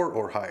 4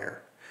 or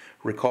higher.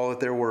 Recall that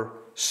there were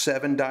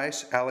 7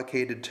 dice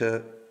allocated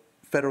to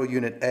Federal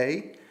Unit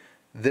A.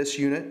 This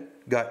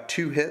unit got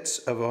 2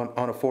 hits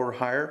on a 4 or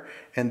higher,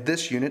 and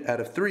this unit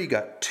out of 3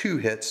 got 2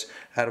 hits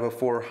out of a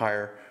 4 or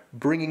higher,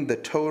 bringing the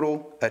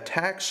total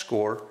attack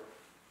score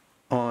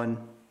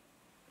on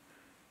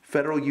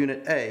Federal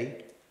Unit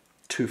A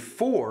to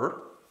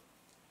 4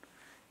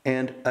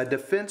 and a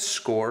defense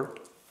score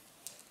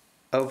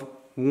of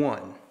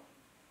 1.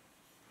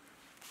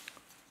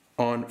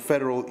 On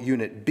Federal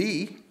Unit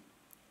B,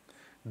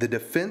 the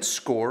defense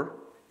score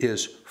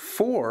is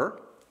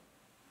 4,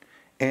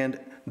 and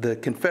the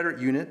Confederate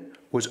unit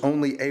was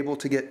only able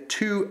to get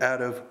 2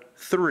 out of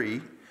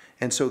 3,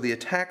 and so the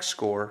attack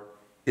score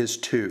is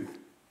 2.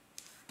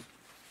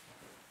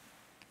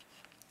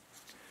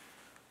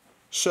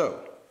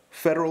 So,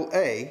 Federal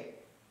A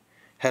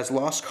has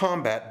lost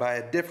combat by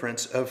a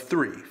difference of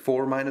 3.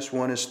 4 minus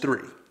 1 is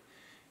 3.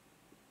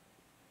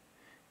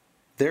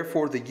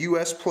 Therefore, the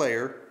U.S.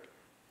 player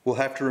will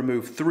have to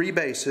remove 3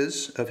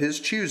 bases of his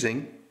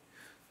choosing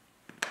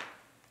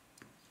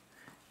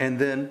and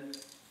then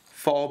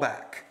fall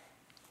back.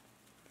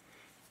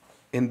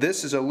 And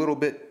this is a little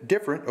bit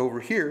different over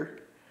here.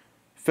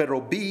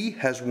 Federal B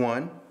has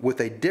won with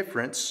a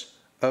difference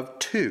of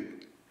 2.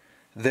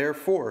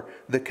 Therefore,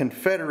 the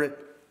Confederate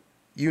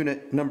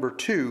unit number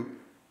 2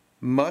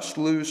 must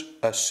lose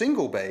a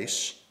single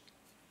base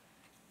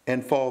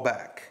and fall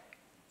back.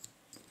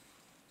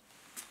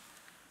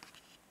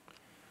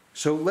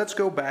 So let's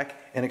go back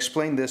and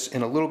explain this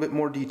in a little bit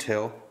more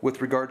detail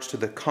with regards to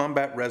the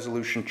combat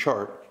resolution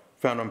chart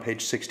found on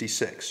page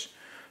 66.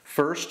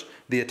 First,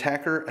 the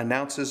attacker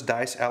announces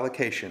dice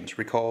allocations.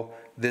 Recall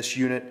this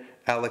unit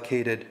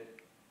allocated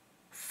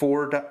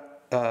 3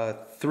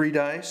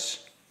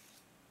 dice,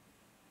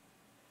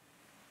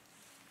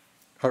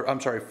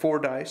 or 4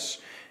 dice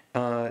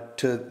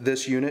to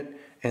this unit,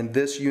 and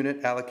this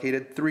unit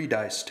allocated 3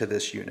 dice to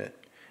this unit,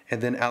 and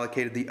then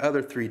allocated the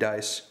other 3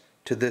 dice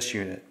to this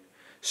unit.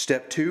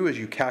 Step 2 is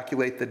you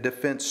calculate the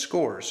defense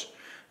scores.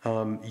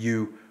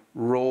 You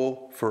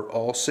roll for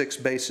all 6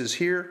 bases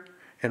here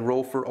and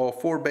roll for all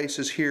 4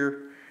 bases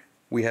here.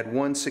 We had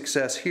 1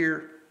 success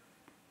here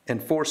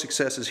and 4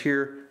 successes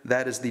here.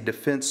 That is the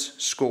defense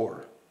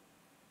score.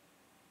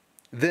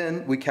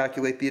 Then we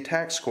calculate the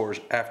attack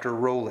scores after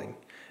rolling.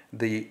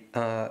 This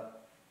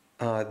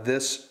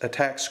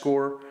attack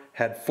score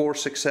had 4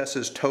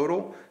 successes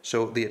total,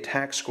 so the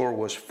attack score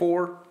was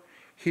 4.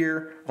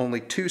 Here,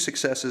 only 2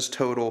 successes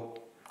total,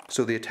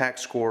 so the attack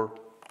score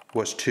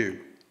was 2.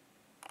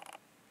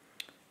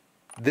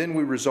 Then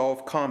we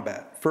resolve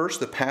combat. First,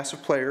 the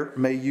passive player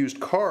may use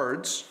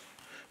cards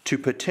to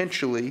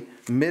potentially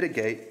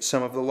mitigate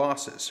some of the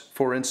losses.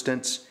 For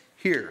instance,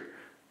 here,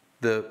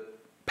 the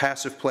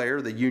passive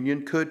player, the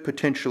Union, could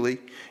potentially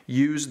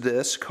use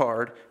this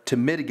card to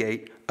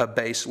mitigate a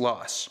base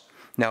loss.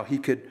 Now, he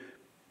could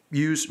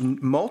use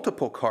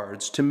multiple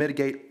cards to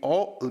mitigate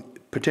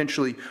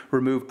potentially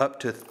remove up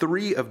to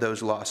 3 of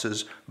those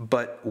losses,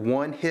 but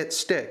 1 hit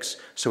sticks,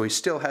 so he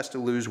still has to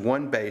lose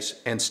 1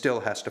 base and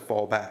still has to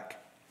fall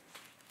back.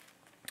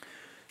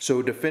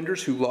 So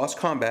defenders who lost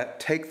combat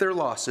take their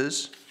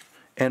losses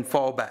and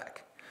fall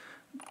back.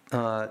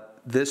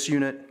 This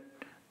unit,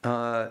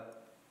 it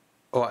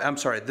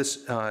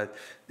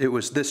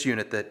was this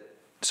unit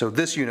so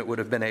this unit would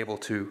have been able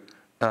to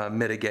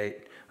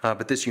mitigate,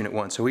 but this unit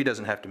won, so he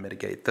doesn't have to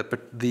mitigate.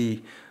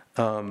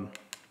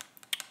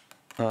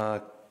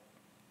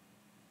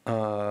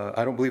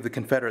 I don't believe the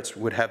Confederates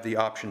would have the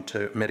option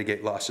to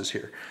mitigate losses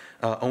here.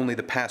 Only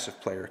the passive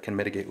player can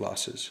mitigate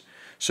losses.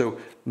 So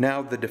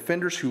now the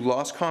defenders who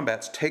lost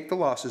combats take the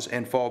losses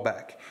and fall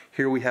back.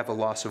 Here we have a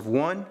loss of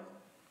 1,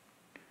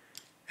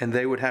 and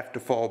they would have to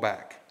fall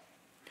back.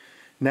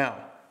 Now,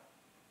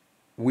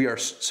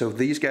 so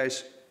these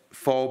guys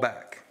fall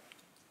back.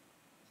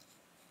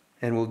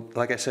 And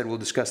like I said, we'll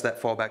discuss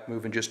that fallback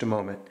move in just a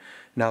moment.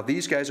 Now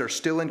these guys are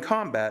still in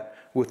combat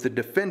with the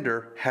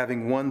defender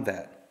having won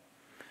that.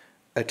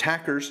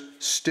 Attackers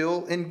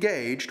still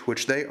engaged,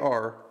 which they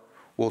are,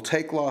 will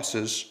take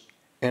losses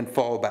and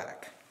fall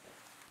back.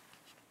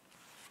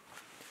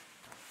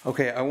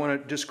 Okay, I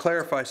want to just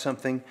clarify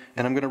something,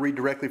 and I'm going to read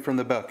directly from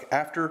the book.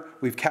 After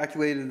we've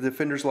calculated the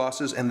defender's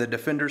losses and the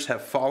defenders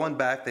have fallen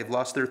back, they've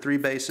lost their 3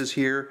 bases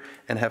here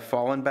and have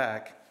fallen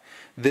back,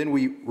 then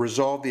we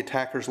resolve the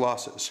attacker's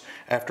losses.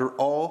 After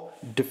all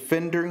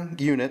defending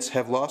units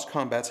have lost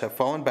combats, have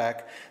fallen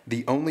back,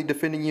 the only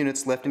defending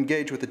units left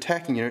engaged with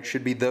attacking units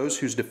should be those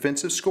whose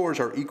defensive scores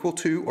are equal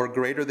to or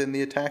greater than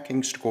the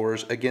attacking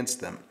scores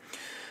against them.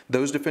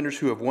 Those defenders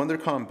who have won their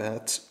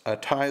combats, a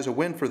tie is a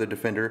win for the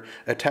defender.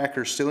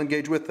 Attackers still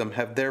engaged with them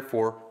have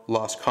therefore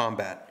lost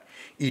combat.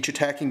 Each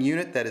attacking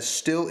unit that is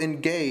still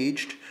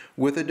engaged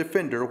with a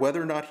defender,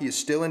 whether or not he is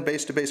still in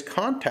base-to-base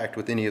contact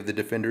with any of the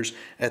defenders,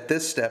 at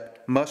this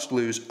step must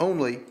lose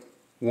only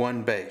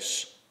 1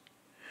 base.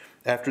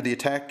 After the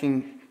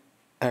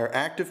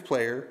active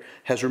player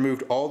has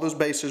removed all those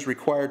bases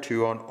required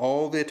to on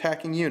all the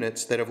attacking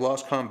units that have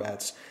lost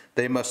combats,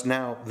 they must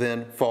now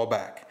then fall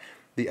back.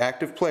 The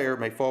active player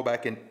may fall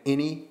back in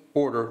any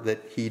order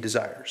that he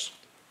desires.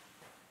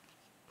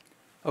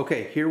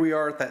 Okay, here we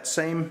are at that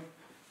same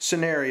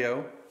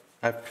scenario.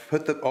 I've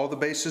put all the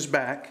bases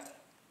back,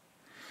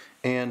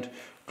 and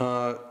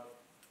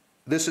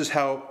this is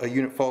how a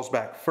unit falls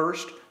back.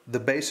 First, the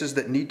bases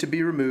that need to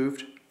be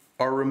removed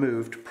are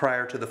removed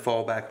prior to the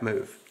fallback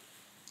move.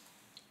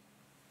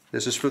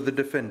 This is for the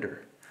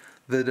defender.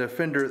 The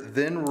defender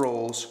then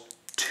rolls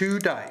 2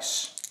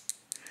 dice.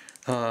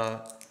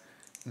 The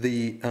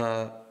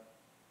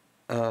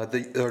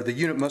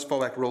unit must fall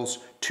back rolls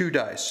 2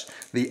 dice.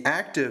 The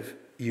active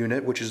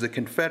unit, which is the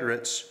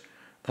Confederates,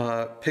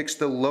 picks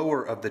the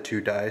lower of the 2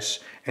 dice,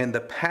 and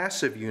the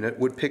passive unit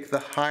would pick the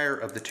higher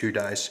of the 2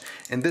 dice,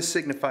 and this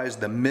signifies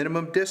the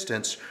minimum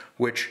distance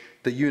which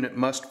the unit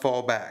must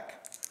fall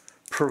back,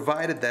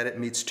 provided that it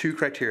meets 2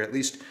 criteria, at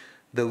least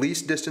the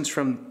least distance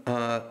from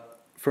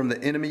the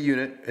enemy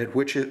unit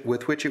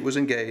with which it was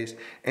engaged,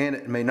 and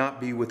it may not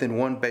be within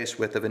 1 base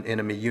width of an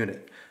enemy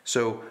unit.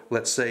 So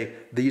let's say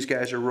these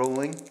guys are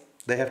rolling,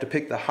 they have to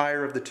pick the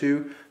higher of the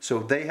 2, so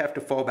they have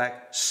to fall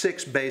back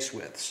 6 base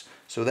widths.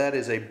 So that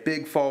is a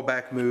big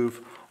fallback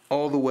move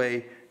all the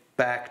way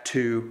back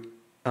to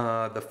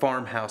the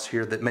farmhouse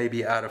here that may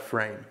be out of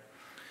frame.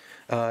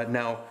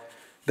 Now,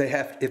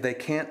 if they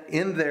can't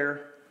in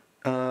their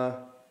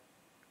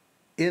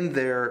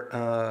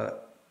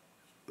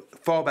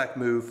fallback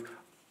move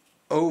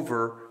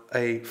over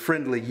a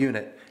friendly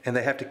unit, and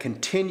they have to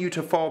continue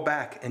to fall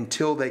back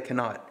until they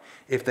cannot.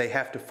 If they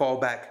have to fall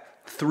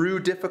back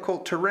through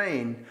difficult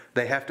terrain,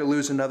 they have to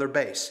lose another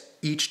base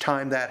each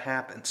time that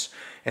happens.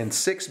 And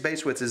 6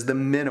 base widths is the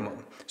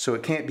minimum, so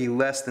it can't be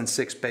less than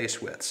 6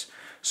 base widths.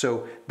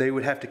 So they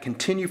would have to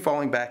continue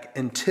falling back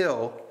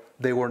until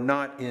they were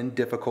not in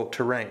difficult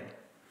terrain.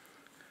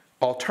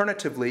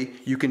 Alternatively,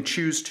 you can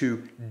choose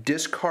to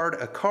discard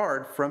a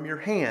card from your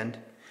hand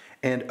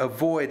and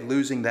avoid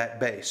losing that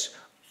base.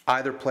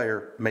 Either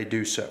player may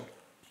do so.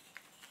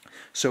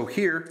 So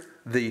here,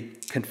 the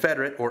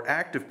Confederate or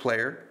active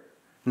player,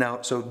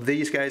 so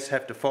these guys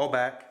have to fall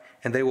back,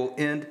 and they will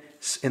end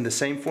in the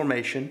same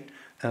formation,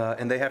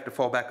 and they have to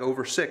fall back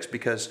over 6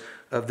 because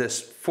of this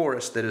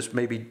forest that is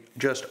maybe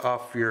just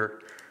off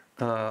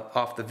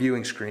the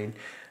viewing screen.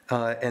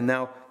 And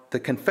now the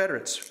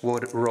Confederates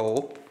would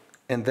roll,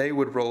 and they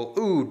would roll,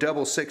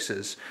 double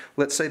 6s.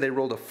 Let's say they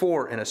rolled a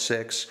 4 and a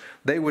 6.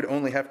 They would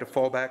only have to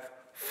fall back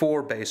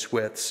 4 base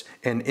widths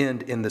and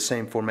end in the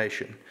same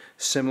formation.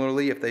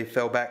 Similarly, if they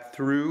fell back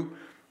through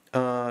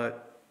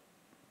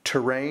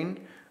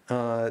terrain,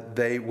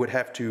 they would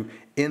have to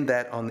end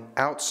that on the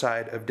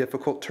outside of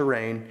difficult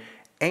terrain,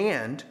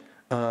 and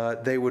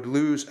they would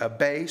lose a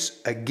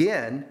base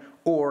again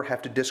or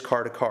have to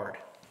discard a card.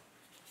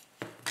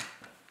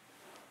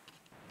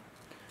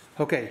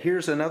 Okay,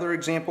 here's another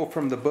example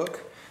from the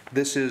book.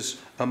 This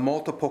is a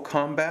multiple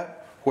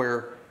combat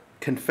where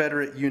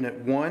Confederate Unit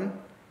 1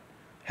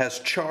 has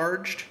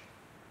charged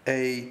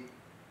a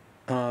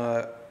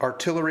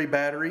artillery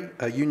battery,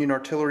 a Union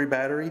artillery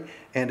battery,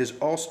 and is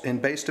also in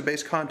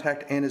base-to-base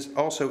contact and is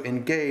also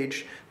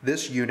engaged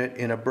this unit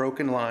in a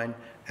broken line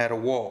at a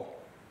wall.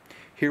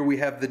 Here we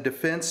have the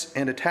defense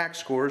and attack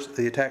scores,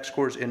 the attack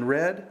scores in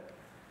red,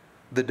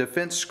 the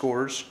defense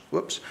scores,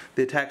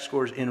 the attack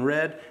scores in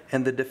red,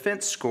 and the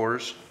defense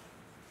scores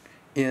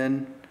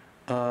in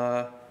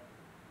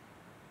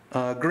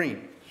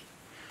green.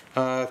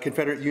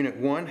 Confederate Unit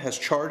 1 has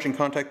charged and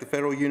contacted the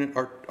Federal Unit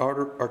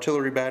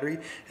artillery battery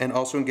and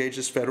also engaged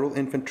this Federal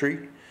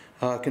infantry.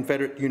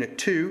 Confederate Unit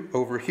 2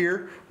 over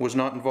here was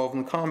not involved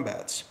in the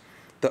combats.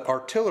 The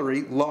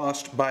artillery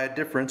lost by a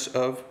difference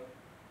of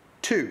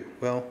 2.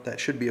 Well, that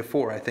should be a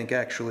 4, I think,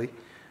 actually.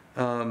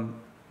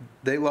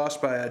 They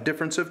lost by a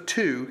difference of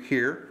 2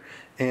 here,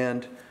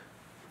 and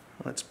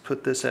let's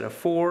put this at a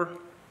 4.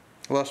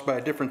 Lost by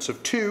a difference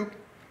of 2.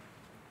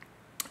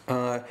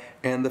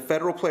 And the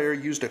Federal player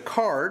used a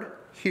card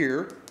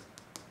here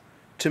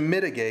to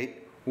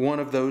mitigate one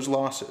of those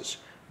losses,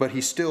 but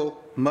he still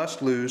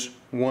must lose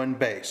 1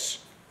 base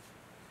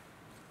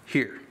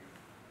here.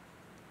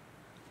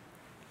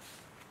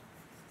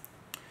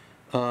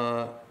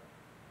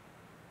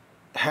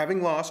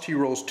 having lost, he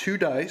rolls 2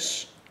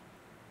 dice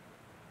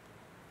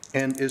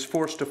and is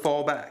forced to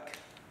fall back.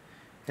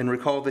 And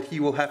recall that he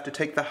will have to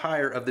take the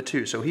higher of the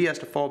 2. So he has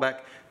to fall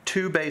back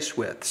 2 base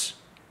widths.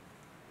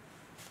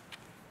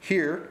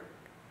 Here,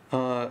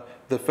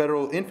 the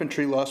Federal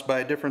infantry lost by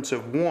a difference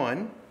of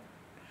 1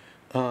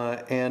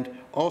 and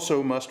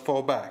also must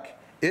fall back.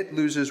 It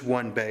loses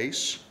 1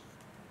 base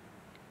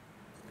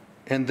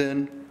and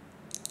then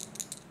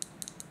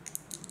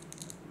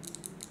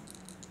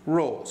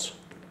rolls.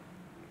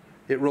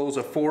 It rolls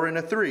a 4 and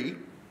a 3.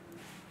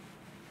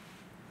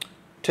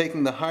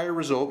 Taking the higher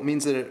result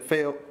means that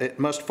it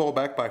must fall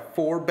back by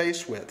 4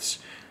 base widths.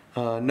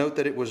 Note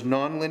that it was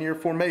nonlinear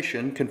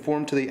formation,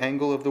 conformed to the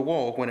angle of the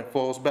wall when it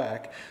falls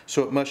back,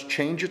 so it must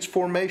change its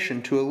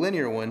formation to a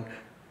linear one,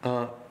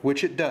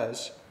 which it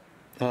does.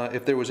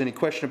 If there was any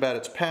question about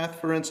its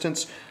path, for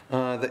instance,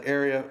 the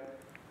area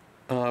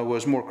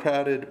was more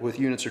crowded with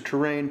units or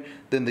terrain,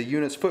 then the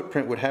unit's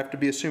footprint would have to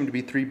be assumed to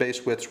be 3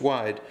 base widths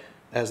wide,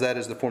 as that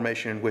is the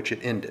formation in which it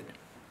ended.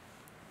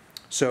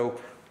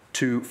 So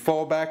to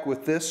fall back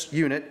with this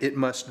unit, it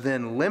must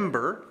then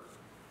limber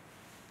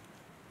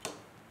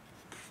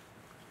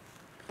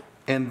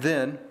and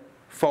then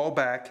fall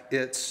back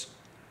its,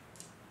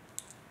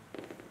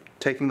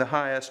 taking the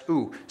highest,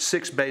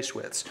 6 base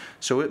widths.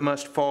 So it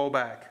must fall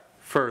back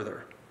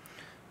further.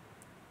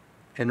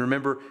 And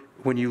remember,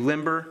 when you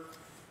limber,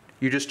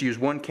 you just use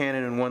 1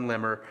 cannon and 1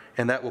 limber,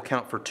 and that will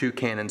count for 2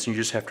 cannons, and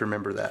you just have to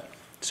remember that.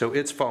 So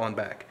it's fallen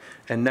back.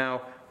 And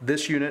now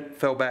this unit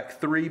fell back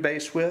 3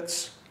 base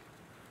widths.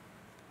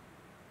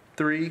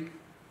 3,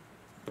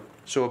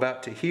 so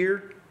about to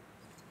here,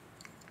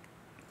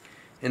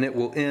 and it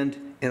will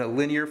end in a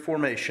linear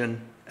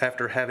formation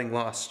after having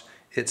lost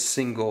its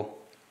single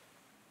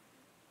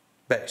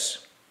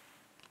base.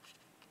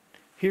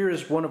 Here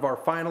is one of our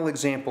final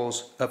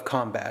examples of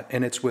combat,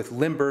 and it's with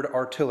limbered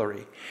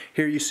artillery.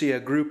 Here you see a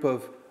group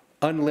of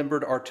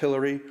unlimbered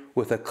artillery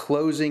with a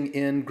closing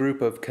in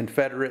group of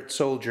Confederate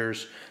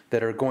soldiers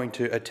that are going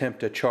to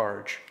attempt a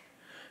charge.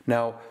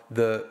 Now,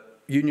 the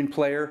Union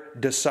player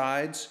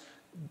decides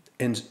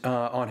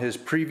on his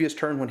previous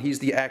turn, when he's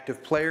the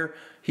active player,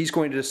 he's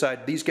going to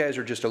decide these guys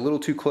are just a little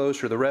too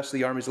close, or the rest of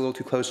the army's a little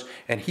too close,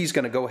 and he's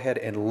going to go ahead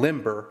and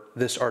limber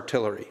this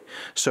artillery.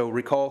 So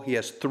recall, he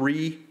has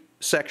 3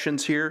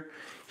 sections here.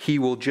 He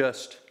will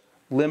just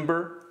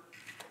limber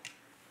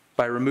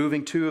by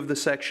removing 2 of the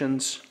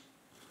sections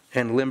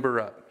and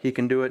limber up. He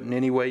can do it in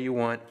any way you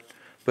want,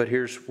 but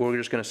we're just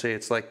going to say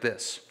it's like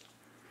this.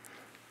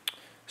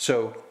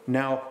 So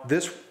now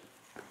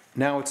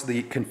it's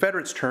the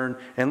Confederate's turn,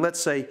 and let's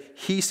say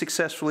he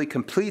successfully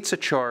completes a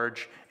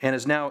charge and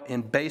is now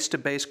in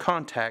base-to-base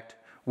contact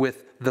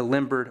with the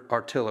limbered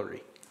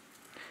artillery.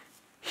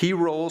 He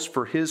rolls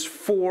for his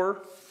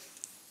 4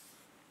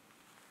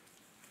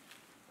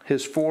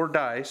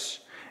 dice,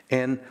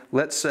 and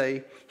let's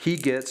say he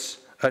gets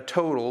a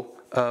total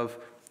of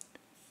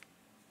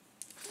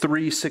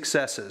 3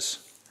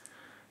 successes.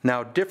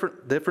 Now,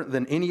 different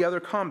than any other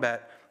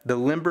combat, the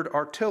limbered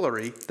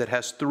artillery that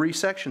has 3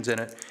 sections in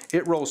it,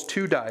 it rolls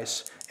 2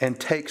 dice and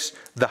takes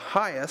the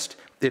highest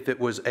if it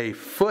was a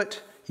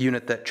foot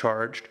unit that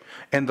charged,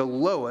 and the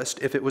lowest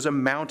if it was a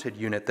mounted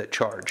unit that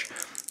charged.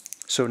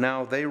 So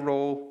now they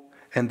roll,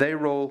 and they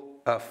roll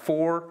a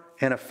 4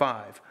 and a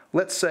 5.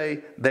 Let's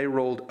say they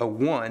rolled a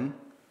 1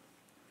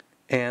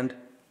 and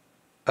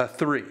a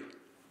 3.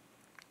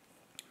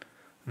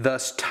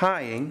 Thus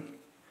tying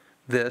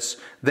this,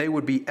 they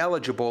would be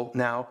eligible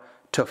now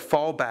to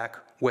fall back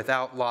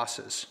without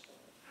losses.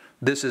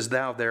 This is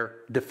now their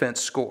defense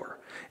score.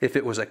 If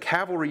it was a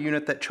cavalry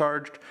unit that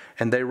charged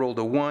and they rolled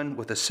a 1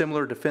 with a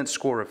similar defense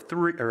score of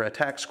 3 or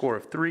attack score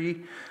of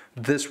 3,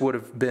 this would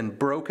have been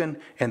broken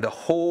and the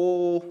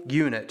whole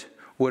unit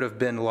would have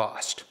been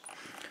lost.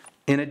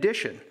 In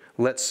addition,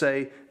 let's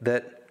say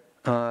that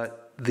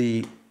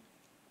the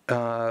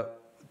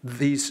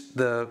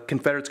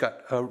Confederates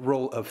got a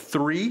roll of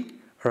 3,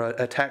 or an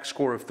attack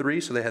score of 3,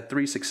 so they had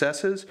 3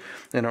 successes,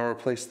 and I'll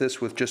replace this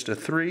with just a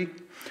 3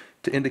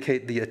 to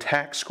indicate the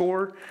attack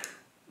score.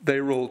 They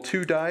rolled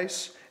 2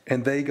 dice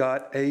and they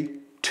got a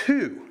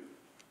 2.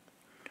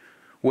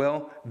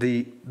 Well,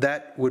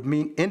 that would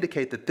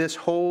indicate that this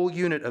whole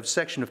unit of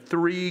section of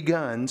 3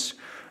 guns,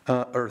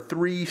 or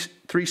three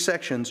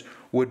sections,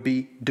 would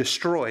be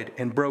destroyed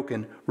and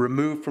broken,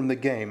 removed from the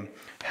game.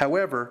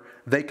 However,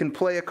 they can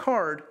play a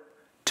card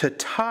to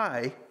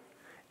tie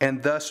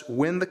and thus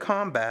win the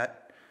combat,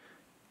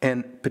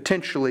 and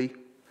potentially,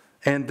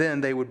 and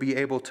then they would be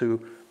able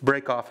to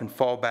break off and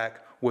fall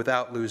back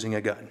without losing a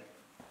gun.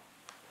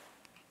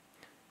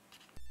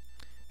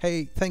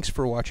 Hey, thanks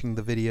for watching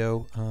the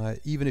video.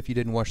 Even if you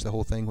didn't watch the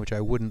whole thing, which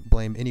I wouldn't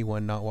blame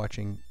anyone not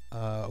watching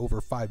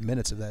over 5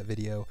 minutes of that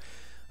video,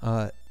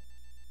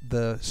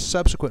 the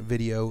subsequent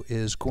video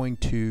is going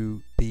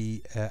to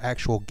be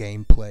actual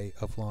gameplay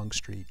of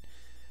Longstreet.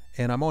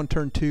 And I'm on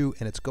turn 2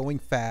 and it's going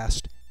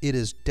fast. It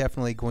is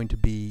definitely going to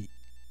be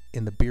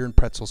in the beer and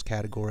pretzels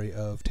category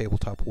of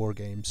tabletop war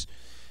games.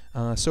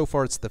 So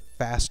far it's the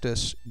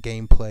fastest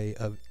gameplay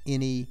of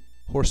any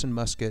horse and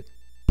musket,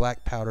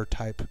 black powder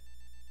type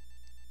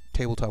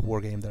tabletop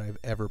war game that I've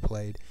ever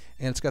played,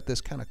 and it's got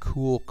this kind of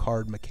cool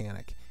card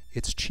mechanic.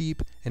 It's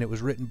cheap, and it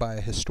was written by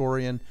a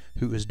historian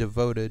who is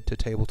devoted to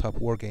tabletop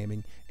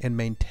wargaming and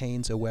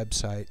maintains a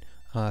website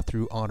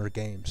through Honor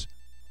Games.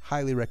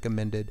 Highly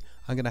recommended.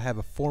 I'm going to have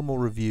a formal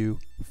review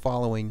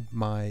following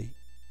my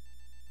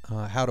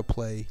How to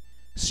Play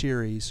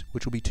series,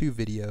 which will be 2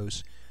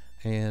 videos,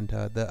 and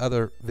the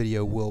other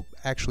video will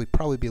actually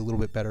probably be a little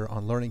bit better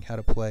on learning how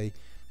to play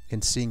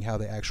and seeing how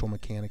the actual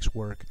mechanics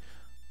work.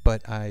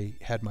 But I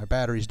had my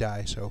batteries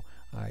die, so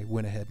I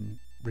went ahead and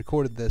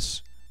recorded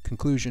this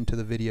conclusion to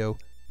the video.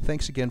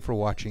 Thanks again for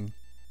watching.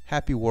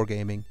 Happy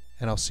wargaming,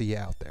 and I'll see you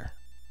out there.